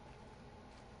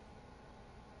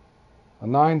 A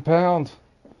 9-pound.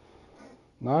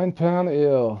 9-pound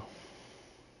eel.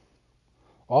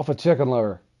 Off a chicken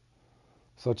liver.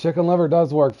 So chicken liver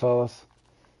does work, fellas.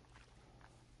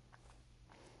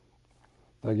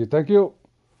 Thank you, thank you.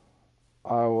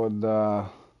 I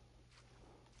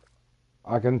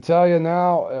can tell you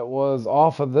now it was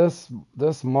off of this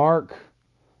mark,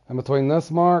 and between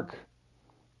this mark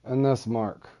and this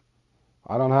mark.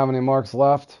 I don't have any marks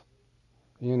left.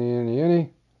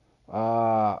 Uni.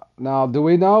 Now, do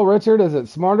we know, Richard, is it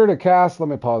smarter to cast? Let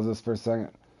me pause this for a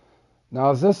second.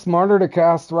 Now, is this smarter to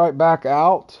cast right back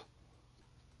out?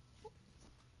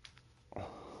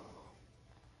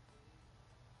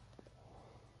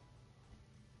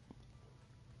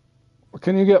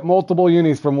 Can you get multiple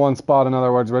unis from one spot, in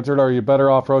other words, Richard? Or are you better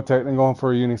off rotating and going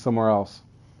for a uni somewhere else?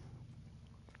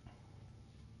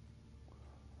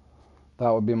 That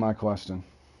would be my question.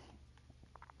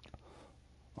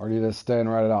 Or do you just stay and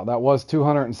write it out? That was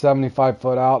 275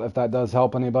 foot out, if that does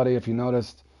help anybody. If you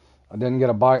noticed, I didn't get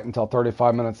a bite until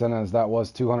 35 minutes in, as that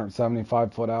was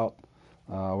 275 foot out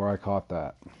where I caught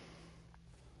that.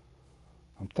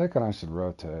 I'm thinking I should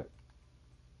rotate.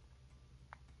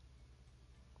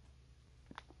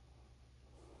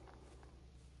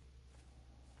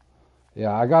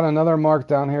 Yeah, I got another mark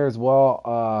down here as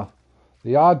well.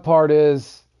 The odd part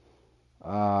is,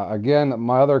 again,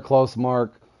 my other close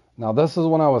mark. Now, this is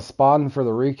when I was spotting for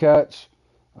the recatch.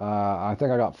 I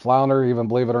think I got flounder, even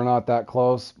believe it or not, that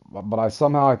close. But I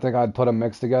think I'd put them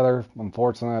mixed together.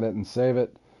 Unfortunately, I didn't save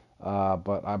it.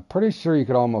 But I'm pretty sure you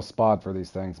could almost spot for these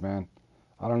things, man.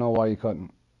 I don't know why you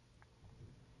couldn't.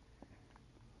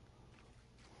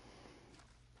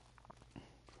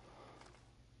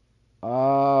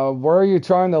 Where are you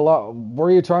trying to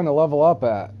level up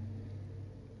at?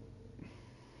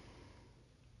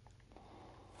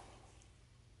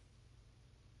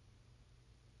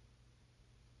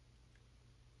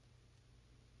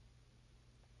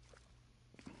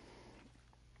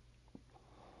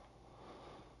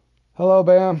 Hello,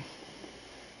 Bam.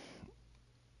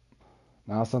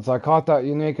 Now, since I caught that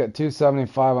unique at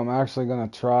 275, I'm actually going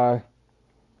to try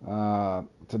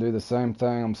to do the same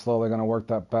thing. I'm slowly going to work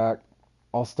that back.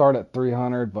 I'll start at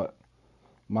 300, but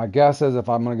my guess is if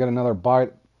I'm going to get another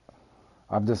bite,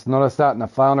 I've just noticed that in the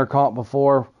flounder comp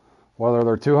before, whether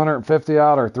they're 250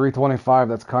 out or 325,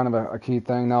 that's kind of a key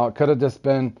thing. Now, it could have just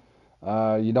been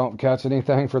you don't catch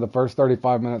anything for the first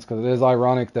 35 minutes, because it is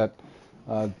ironic that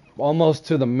almost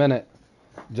to the minute,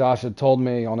 Josh had told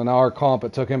me on an hour comp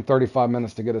it took him 35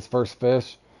 minutes to get his first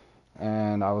fish,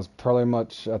 and I was pretty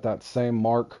much at that same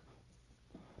mark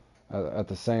at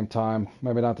the same time.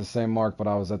 Maybe not the same mark, but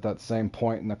I was at that same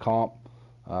point in the comp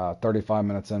 35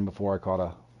 minutes in before I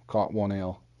caught one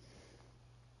eel.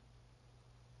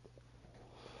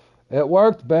 It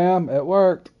worked, Bam. It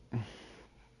worked.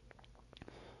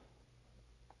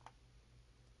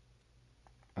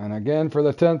 And again, for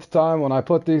the 10th time, when I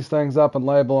put these things up and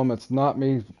label them, it's not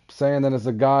me saying that it's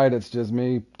a guide. It's just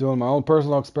me doing my own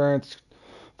personal experience.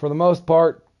 For the most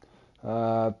part,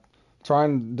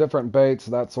 trying different baits,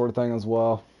 that sort of thing as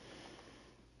well.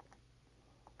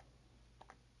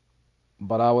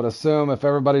 But I would assume if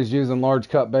everybody's using large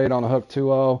cut bait on a hook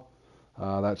 2.0,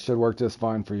 that should work just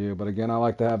fine for you. But again, I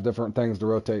like to have different things to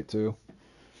rotate to.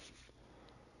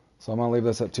 So I'm going to leave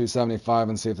this at 275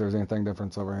 and see if there's anything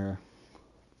different over here.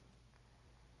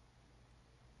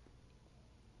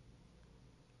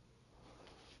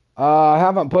 I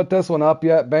haven't put this one up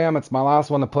yet, Bam. It's my last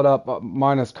one to put up,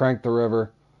 minus Crank the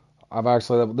River.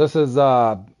 This is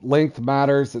Length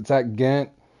Matters. It's at Ghent.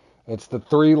 It's the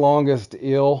 3 longest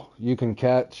eel you can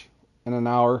catch in an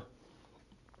hour.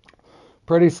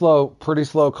 Pretty slow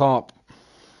comp.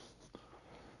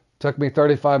 Took me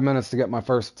 35 minutes to get my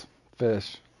first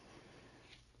fish.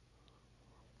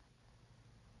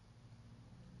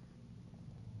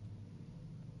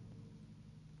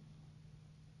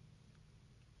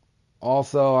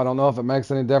 Also, I don't know if it makes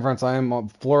any difference. I am on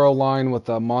fluoro line with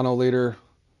a monoliter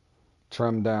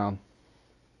trimmed down.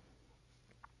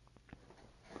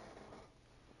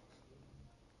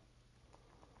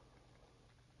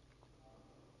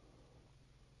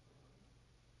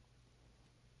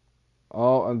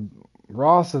 Oh, and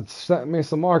Ross had sent me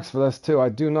some marks for this too. I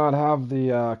do not have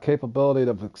the capability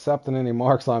of accepting any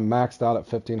marks. I'm maxed out at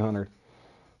 1500.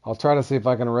 I'll try to see if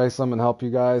I can erase them and help you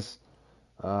guys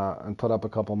and put up a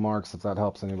couple marks if that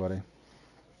helps anybody.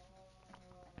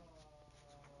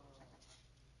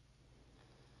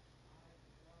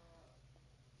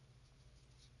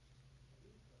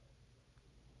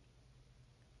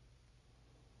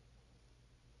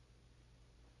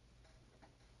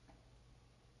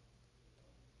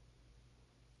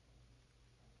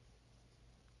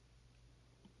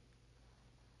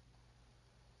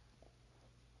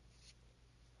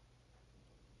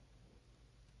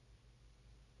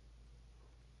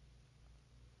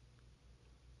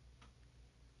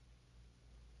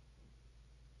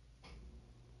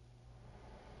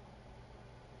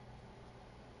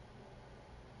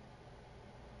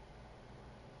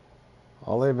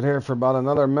 I'll leave it here for about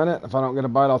another minute. If I don't get a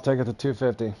bite, I'll take it to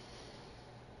 250.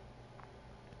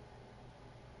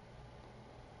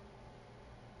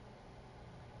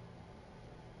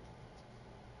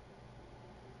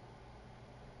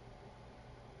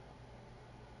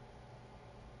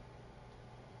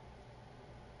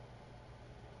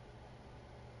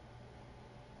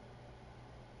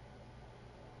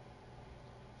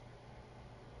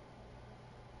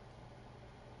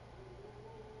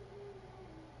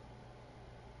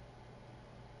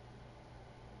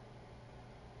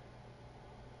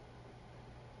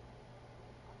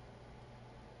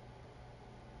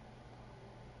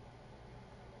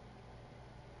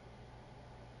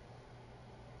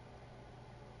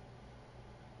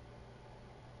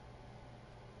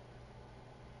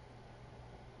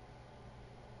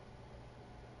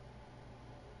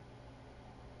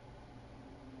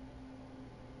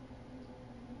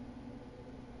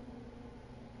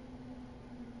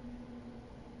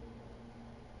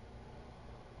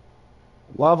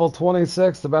 Level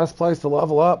 26, the best place to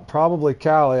level up? Probably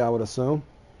Cali, I would assume.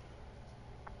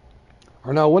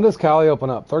 Or no, when does Cali open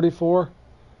up? 34?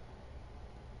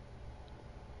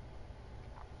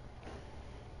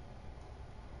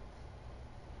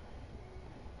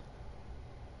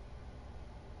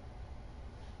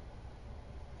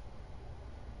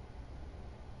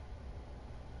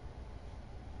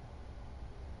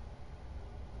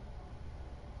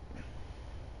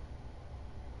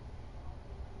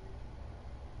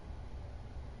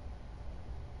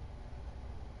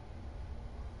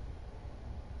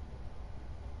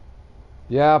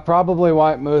 Yeah, probably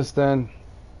white moose then.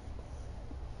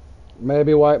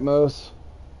 Maybe white moose.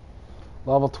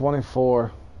 Level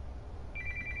 24.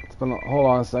 It's been. Hold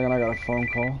on a second. I got a phone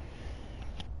call.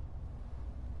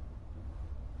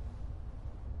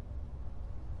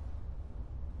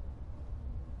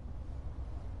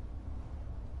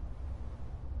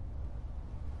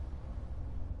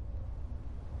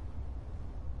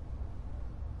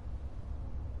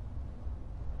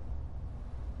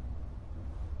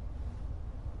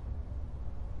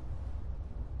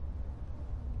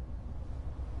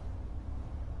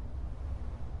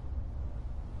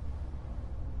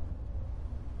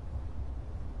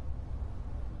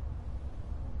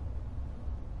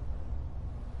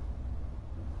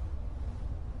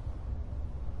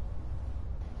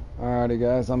 Alrighty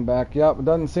guys, I'm back. Yep, it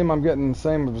doesn't seem I'm getting the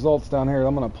same results down here.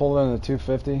 I'm going to pull it into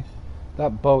 250.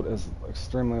 That boat is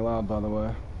extremely loud, by the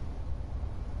way.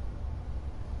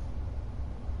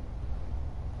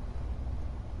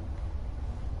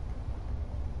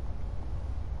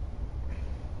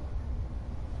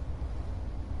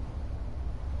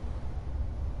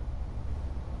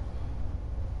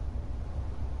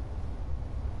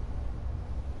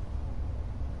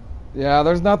 Yeah,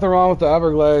 there's nothing wrong with the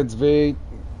Everglades, V.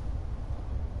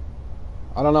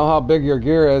 I don't know how big your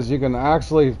gear is. You can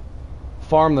actually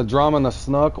farm the drum and the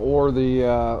snook, or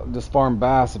the just farm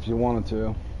bass if you wanted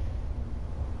to.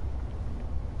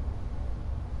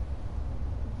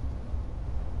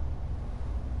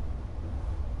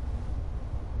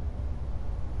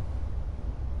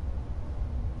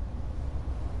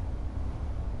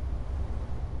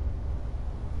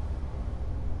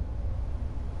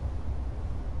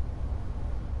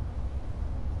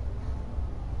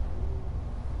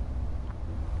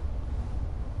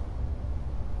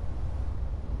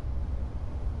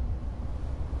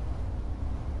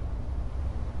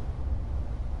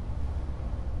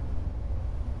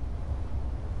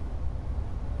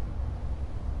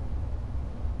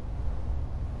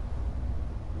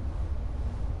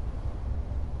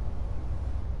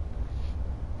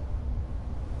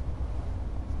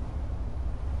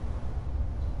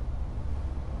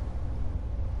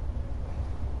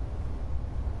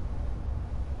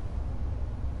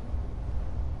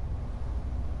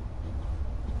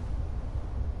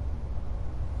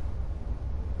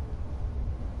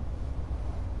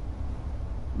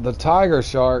 The tiger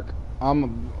shark.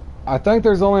 I think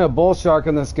there's only a bull shark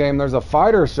in this game. There's a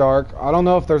fighter shark. I don't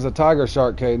know if there's a tiger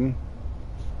shark, Caden.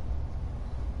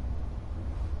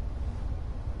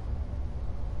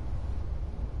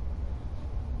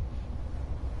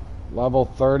 Level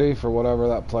 30 for whatever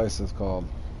that place is called.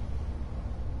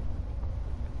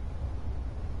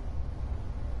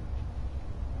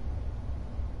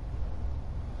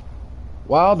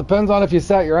 Well, it depends on if you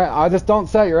set your... I just don't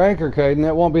set your anchor, Caden.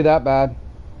 It won't be that bad.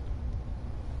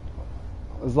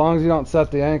 As long as you don't set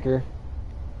the anchor.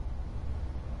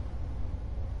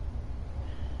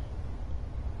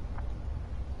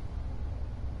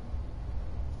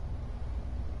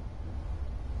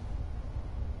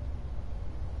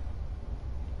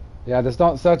 Yeah, just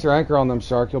don't set your anchor on them,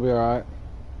 shark. You'll be alright.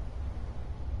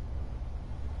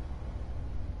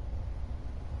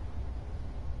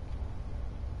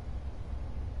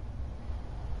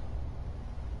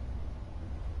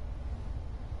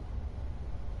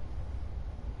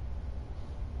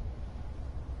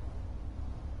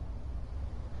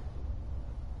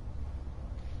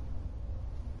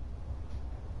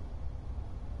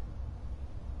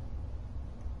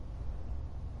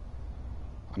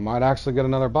 I might actually get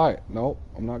another bite. Nope,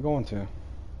 I'm not going to.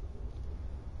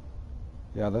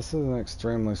 Yeah, this is an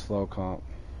extremely slow comp.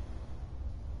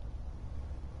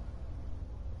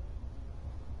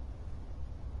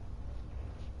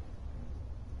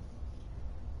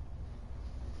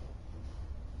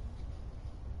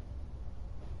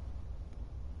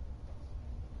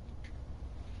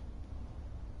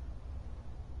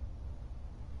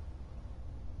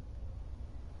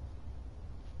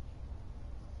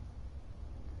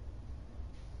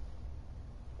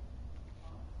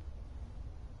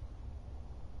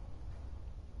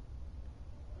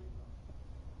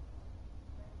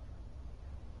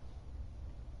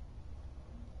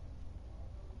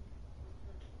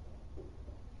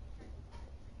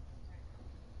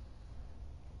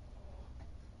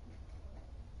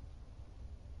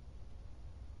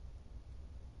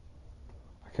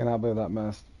 I cannot believe that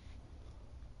missed.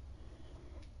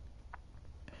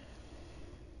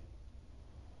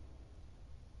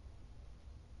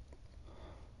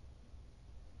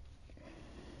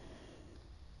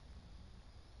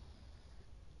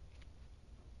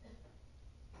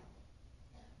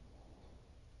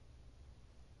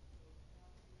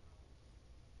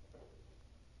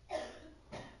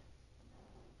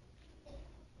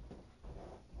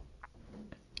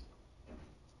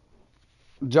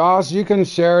 Josh, you can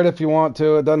share it if you want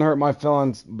to. It doesn't hurt my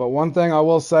feelings. But one thing I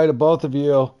will say to both of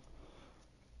you,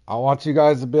 I want you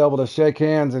guys to be able to shake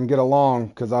hands and get along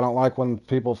because I don't like when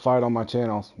people fight on my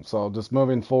channels. So just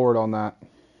moving forward on that.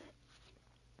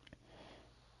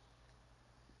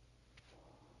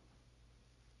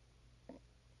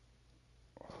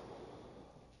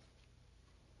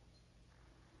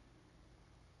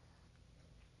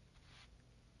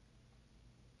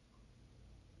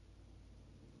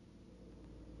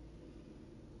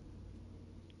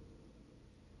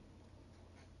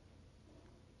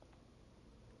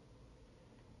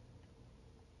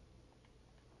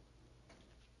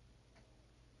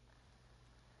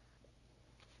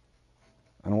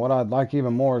 And what I'd like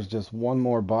even more is just one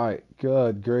more bite.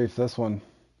 Good grief, this one's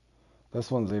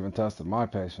even tested my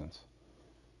patience.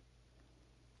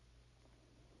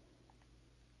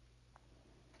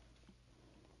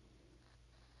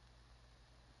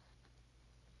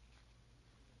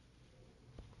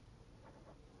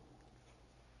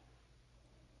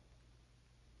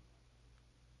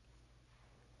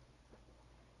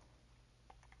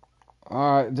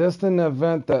 All right, just in the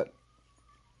event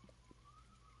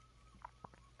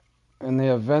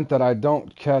that I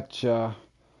don't catch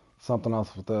something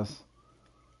else with this.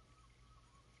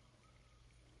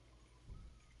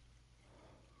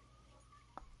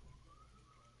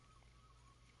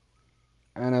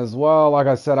 And as well, like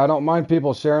I said, I don't mind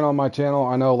people sharing on my channel.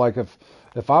 I know, like,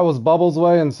 if I was Bubbles'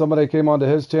 way and somebody came onto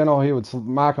his channel, he would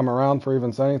smack him around for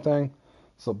even saying anything.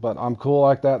 So, but I'm cool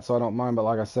like that, so I don't mind. But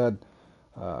like I said,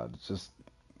 just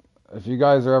if you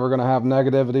guys are ever gonna have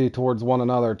negativity towards one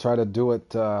another, try to do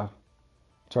it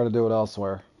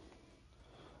elsewhere.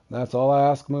 That's all I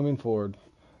ask moving forward.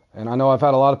 And I know I've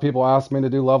had a lot of people ask me to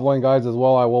do leveling guides as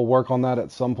well. I will work on that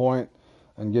at some point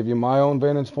and give you my own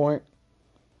vantage point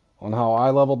on how I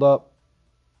leveled up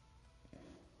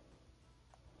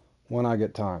when I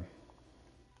get time.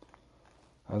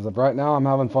 As of right now, I'm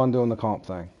having fun doing the comp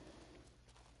thing.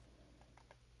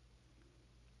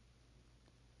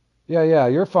 Yeah,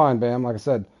 you're fine, Bam. Like I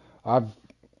said, I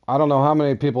don't know how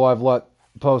many people I've let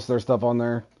post their stuff on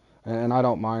there, and I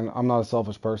don't mind. I'm not a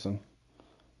selfish person.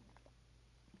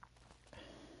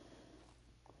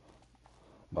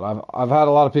 But I've had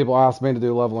a lot of people ask me to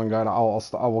do leveling guide. I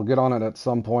will get on it at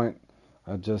some point.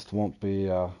 It just won't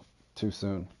be too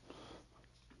soon.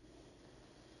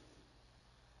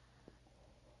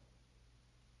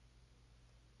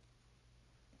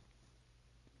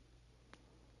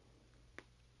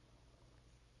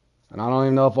 And I don't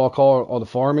even know if I'll call it the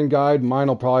farming guide. Mine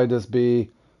will probably just be,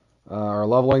 or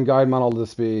leveling guide. Mine will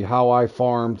just be how I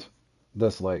farmed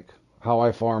this lake, how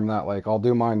I farmed that lake. I'll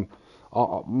do mine.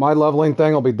 My leveling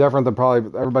thing will be different than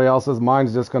probably everybody else's.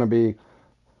 Mine's just going to be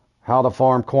how to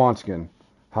farm Quanchkin,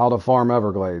 how to farm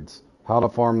Everglades, how to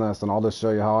farm this, and I'll just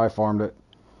show you how I farmed it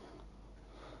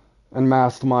and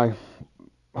masked my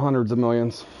hundreds of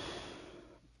millions.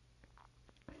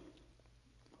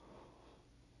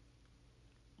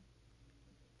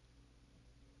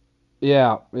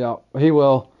 Yeah, he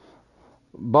will.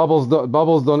 Bubbles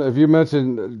don't. If you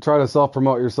mention try to self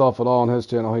promote yourself at all on his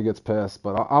channel, he gets pissed.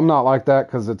 But I'm not like that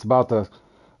because it's about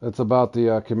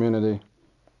the community.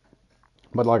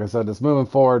 But like I said, just moving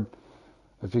forward.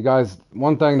 If you guys,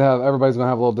 one thing to have, everybody's gonna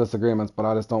have little disagreements, but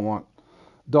I just don't want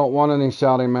any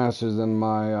shouting matches in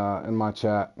my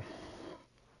chat.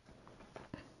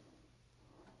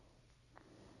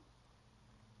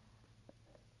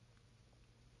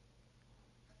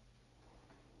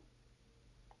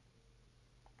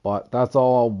 But that's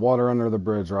all water under the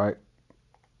bridge, right?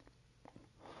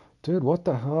 Dude, what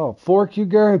the hell? Fork, you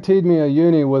guaranteed me a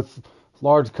uni with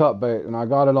large cut bait, and I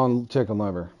got it on chicken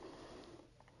liver.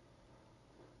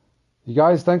 You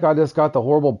guys think I just got the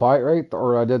horrible bite rate,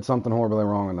 or I did something horribly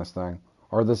wrong in this thing?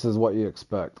 Or this is what you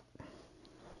expect?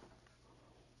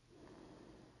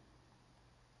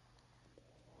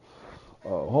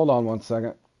 Oh, hold on one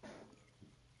second.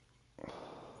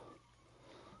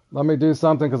 Let me do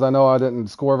something because I know I didn't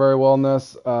score very well in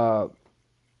this. A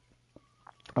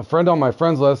friend on my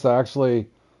friends list, actually,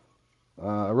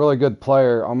 a really good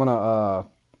player. I'm gonna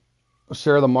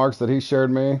share the marks that he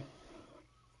shared me.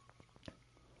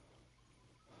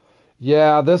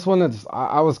 Yeah, this one is.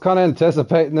 I was kind of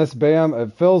anticipating this, Bam.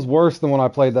 It feels worse than when I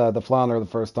played the flounder the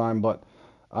first time, but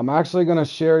I'm actually gonna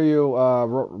share you.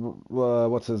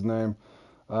 What's his name?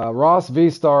 Ross V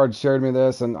Star shared me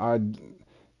this, and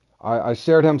I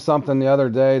shared him something the other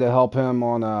day to help him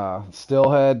on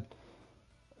Steelhead,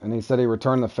 and he said he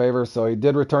returned the favor. So he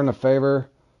did return the favor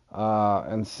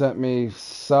and sent me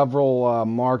several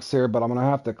marks here, but I'm gonna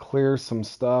have to clear some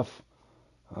stuff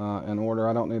in order.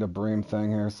 I don't need a bream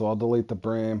thing here, so I'll delete the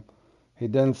bream. He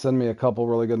didn't send me a couple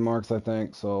really good marks, I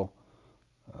think. So,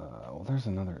 well, there's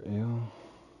another eel.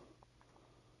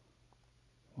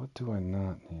 What do I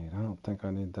not need? I don't think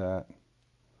I need that.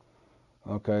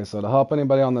 Okay, so to help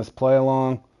anybody on this play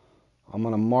along, I'm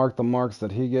going to mark the marks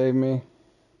that he gave me.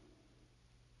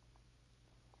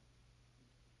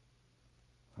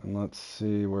 And let's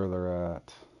see where they're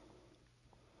at.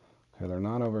 Okay, they're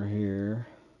not over here.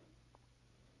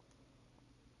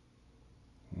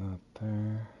 Not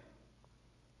there.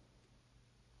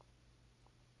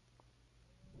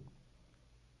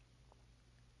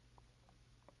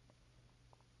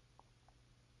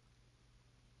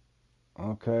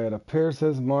 Okay, it appears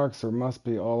his marks must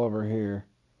be all over here.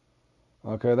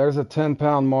 Okay, there's a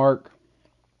 10-pound mark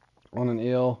on an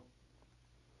eel.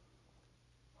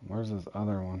 Where's his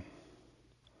other one?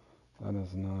 That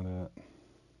is not it.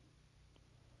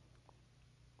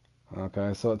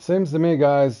 Okay, so it seems to me,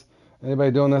 guys, anybody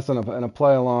doing this in a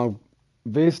play along,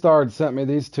 V-Star sent me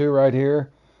these two right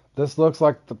here. This looks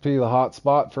like to be the hot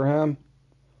spot for him.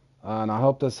 And I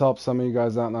hope this helps some of you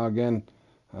guys out. Now, again,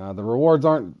 the rewards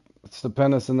aren't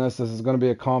stupendous in this. This is going to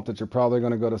be a comp that you're probably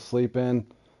going to go to sleep in.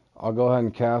 I'll go ahead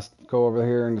and go over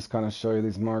here and just kind of show you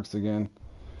these marks again.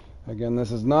 Again,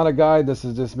 this is not a guide. This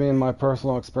is just me and my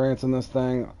personal experience in this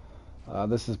thing.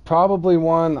 This is probably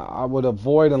one I would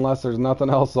avoid unless there's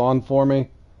nothing else on for me.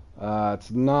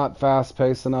 It's not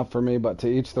fast-paced enough for me, but to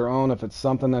each their own. If it's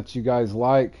something that you guys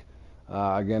like,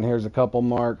 again, here's a couple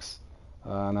marks.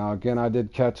 Now, again, I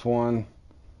did catch one,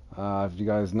 if you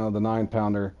guys know the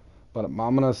 9-pounder. But I'm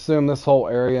going to assume this whole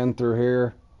area in through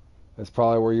here is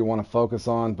probably where you want to focus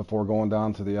on before going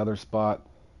down to the other spot.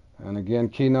 And again,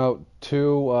 Keynote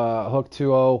 2, Hook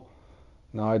 2-0.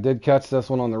 Now, I did catch this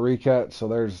one on the recatch, so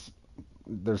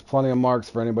there's plenty of marks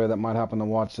for anybody that might happen to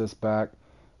watch this back.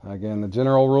 Again, the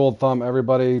general rule of thumb,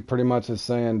 everybody pretty much is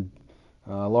saying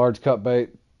large cut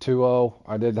bait 2-0.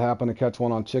 I did happen to catch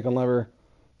one on chicken liver.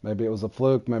 Maybe it was a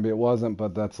fluke, maybe it wasn't,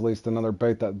 but that's at least another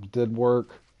bait that did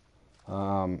work.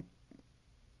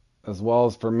 As well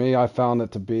as for me, I found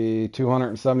it to be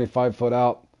 275 foot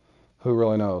out. Who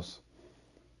really knows?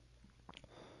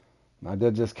 I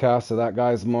did just cast to that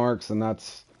guy's marks, and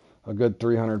that's a good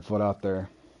 300 foot out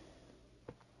there.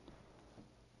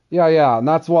 Yeah, and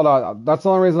that's the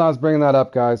only reason I was bringing that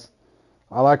up, guys.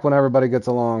 I like when everybody gets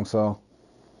along, so.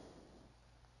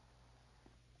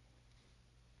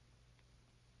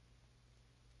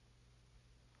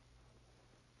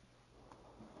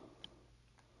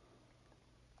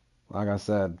 Like I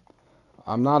said,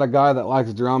 I'm not a guy that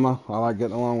likes drama. I like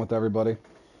getting along with everybody.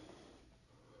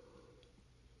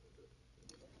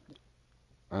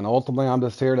 And ultimately, I'm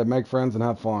just here to make friends and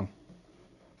have fun.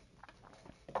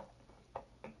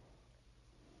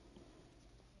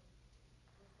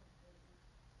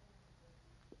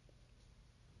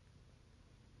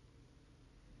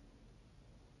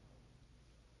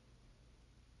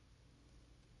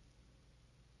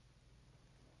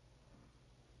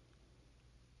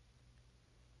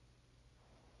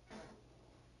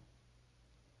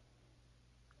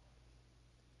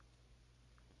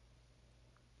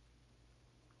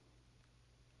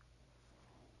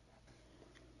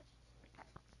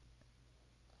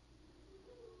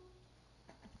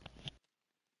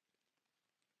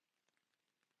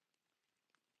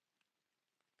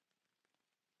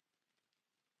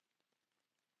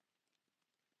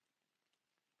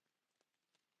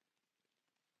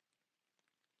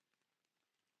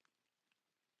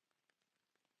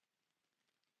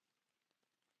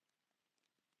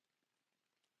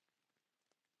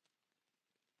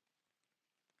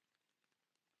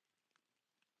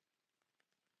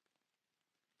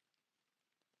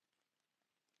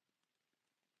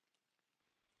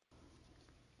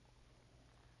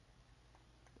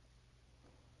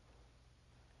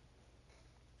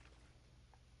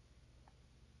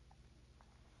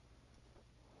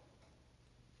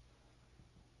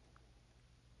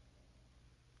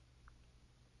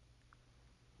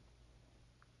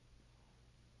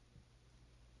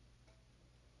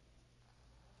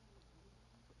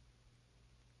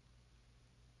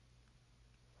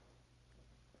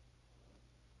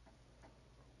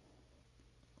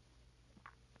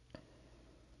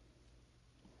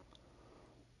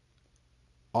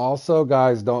 Also,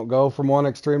 guys, don't go from one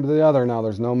extreme to the other. Now,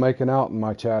 there's no making out in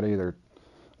my chat either.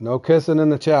 No kissing in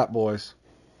the chat, boys.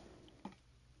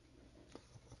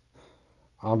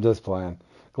 I'm just playing.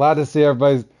 Glad to see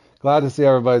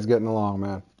everybody's getting along,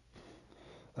 man.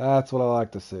 That's what I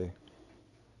like to see.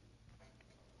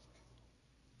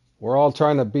 We're all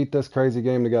trying to beat this crazy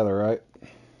game together, right?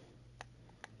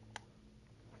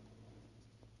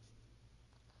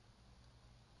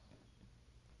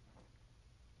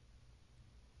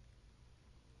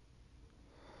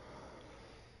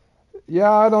 Yeah,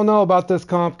 I don't know about this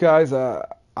comp, guys.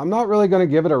 I'm not really going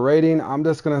to give it a rating. I'm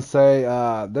just going to say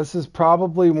this is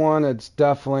probably one. It's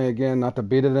definitely, again, not to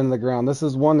beat it into the ground. This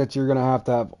is one that you're going to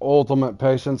have ultimate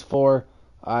patience for.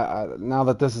 Now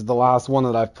that this is the last one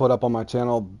that I've put up on my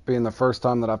channel, being the first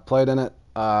time that I've played in it,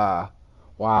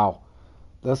 wow.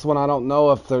 This one, I don't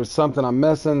know if there's something I'm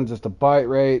missing, just a bite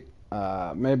rate.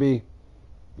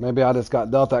 Maybe I just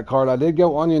got dealt that card. I did get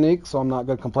one unique, so I'm not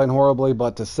going to complain horribly,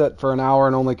 but to sit for an hour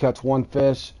and only catch one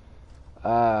fish,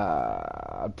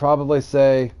 I'd probably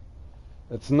say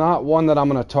it's not one that I'm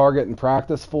going to target and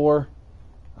practice for.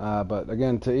 But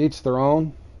again, to each their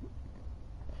own.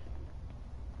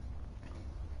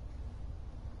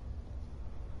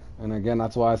 And again,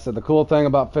 that's why I said the cool thing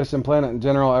about Fishing Planet in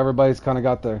general, everybody's kind of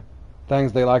got their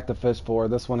things they like to fish for.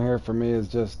 This one here for me is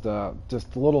just a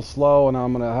little slow, and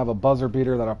I'm going to have a buzzer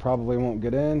beater that I probably won't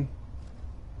get in.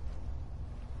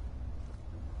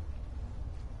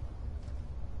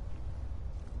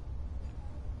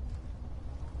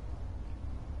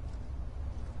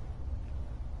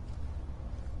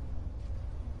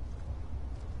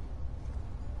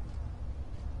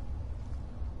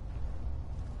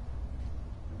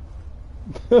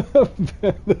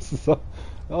 This is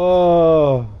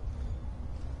oh,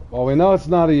 well, we know it's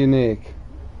not a unique.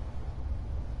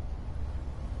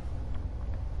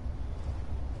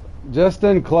 Just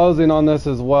in closing on this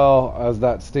as well, as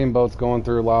that steamboat's going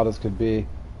through loud as could be.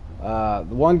 The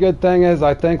one good thing is,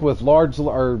 I think with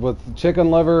with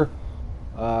chicken liver,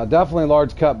 definitely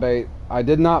large cut bait. I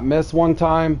did not miss one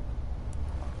time,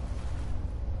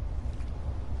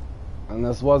 and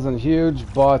this wasn't huge,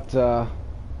 but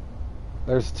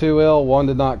there's two ill, one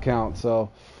did not count. So,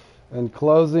 in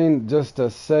closing, just to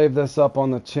save this up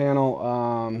on the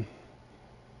channel,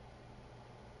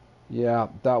 yeah,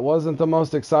 that wasn't the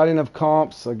most exciting of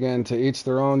comps. Again, to each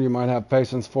their own. You might have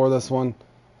patience for this one.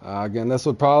 Again, this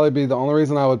would probably be the only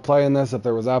reason I would play in this if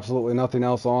there was absolutely nothing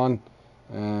else on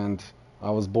and I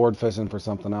was bored fishing for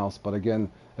something else. But again,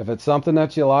 if it's something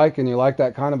that you like and you like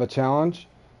that kind of a challenge,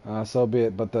 so be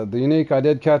it. But the unique I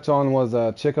did catch on was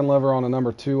a chicken liver on a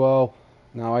number 2.0.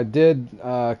 Now I did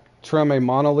trim a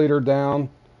monoliter down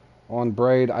on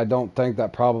braid. I don't think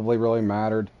that probably really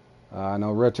mattered. I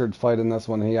know Richard's played in this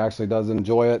one. He actually does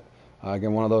enjoy it.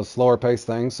 Again, one of those slower paced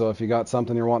things. So if you got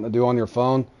something you're wanting to do on your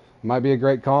phone, it might be a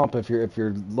great comp. If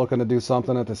you're looking to do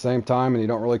something at the same time and you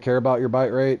don't really care about your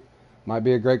bite rate, might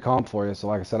be a great comp for you. So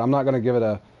like I said, I'm not going to give it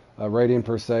a rating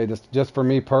per se. Just for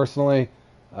me personally,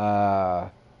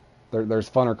 there's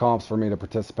funner comps for me to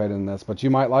participate in this. But you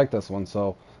might like this one.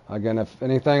 So again, if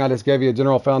anything, I just gave you a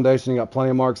general foundation. You got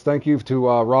plenty of marks. Thank you to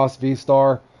Ross V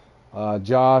Star,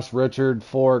 Josh, Richard,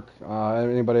 Fork,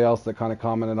 anybody else that kind of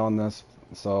commented on this.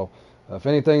 So if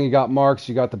anything, you got marks.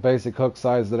 You got the basic hook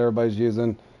size that everybody's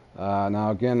using.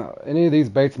 Now again, any of these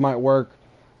baits might work.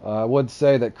 I would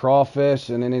say that crawfish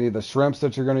and any of the shrimps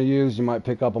that you're going to use, you might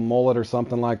pick up a mullet or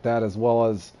something like that, as well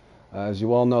as you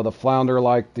well know, the flounder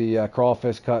like the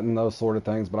crawfish cutting, those sort of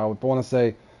things. But I would want to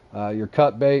say your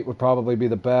cut bait would probably be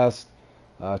the best.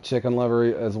 Chicken liver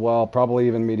as well, probably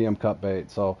even medium cut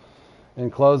bait. So in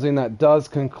closing, that does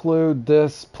conclude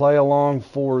this play along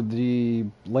for the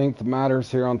Length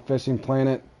Matters here on Fishing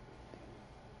Planet.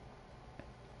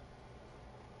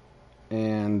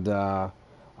 And I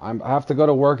have to go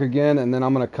to work again, and then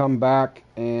I'm going to come back,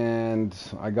 and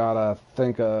I got to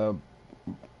think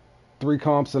 3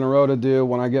 comps in a row to do.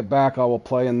 When I get back, I will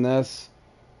play in this.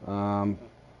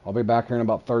 I'll be back here in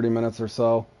about 30 minutes or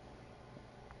so.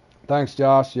 Thanks,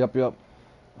 Josh. Yep.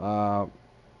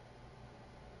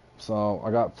 So I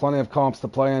got plenty of comps to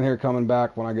play in here coming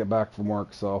back when I get back from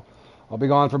work. So I'll be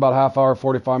gone for about half hour,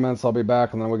 45 minutes. I'll be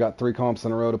back, and then we got 3 comps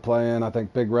in a row to play in. I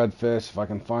think big redfish, if I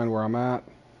can find where I'm at.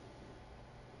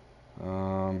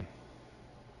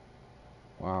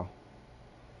 Wow.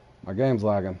 My game's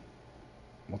lagging.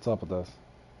 What's up with this?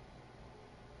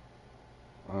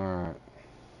 Alright.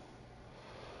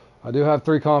 I do have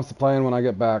 3 comps to play in when I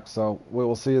get back, so we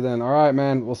will see you then. Alright,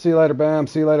 man. We'll see you later, Bam.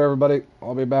 See you later, everybody.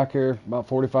 I'll be back here about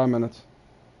 45 minutes.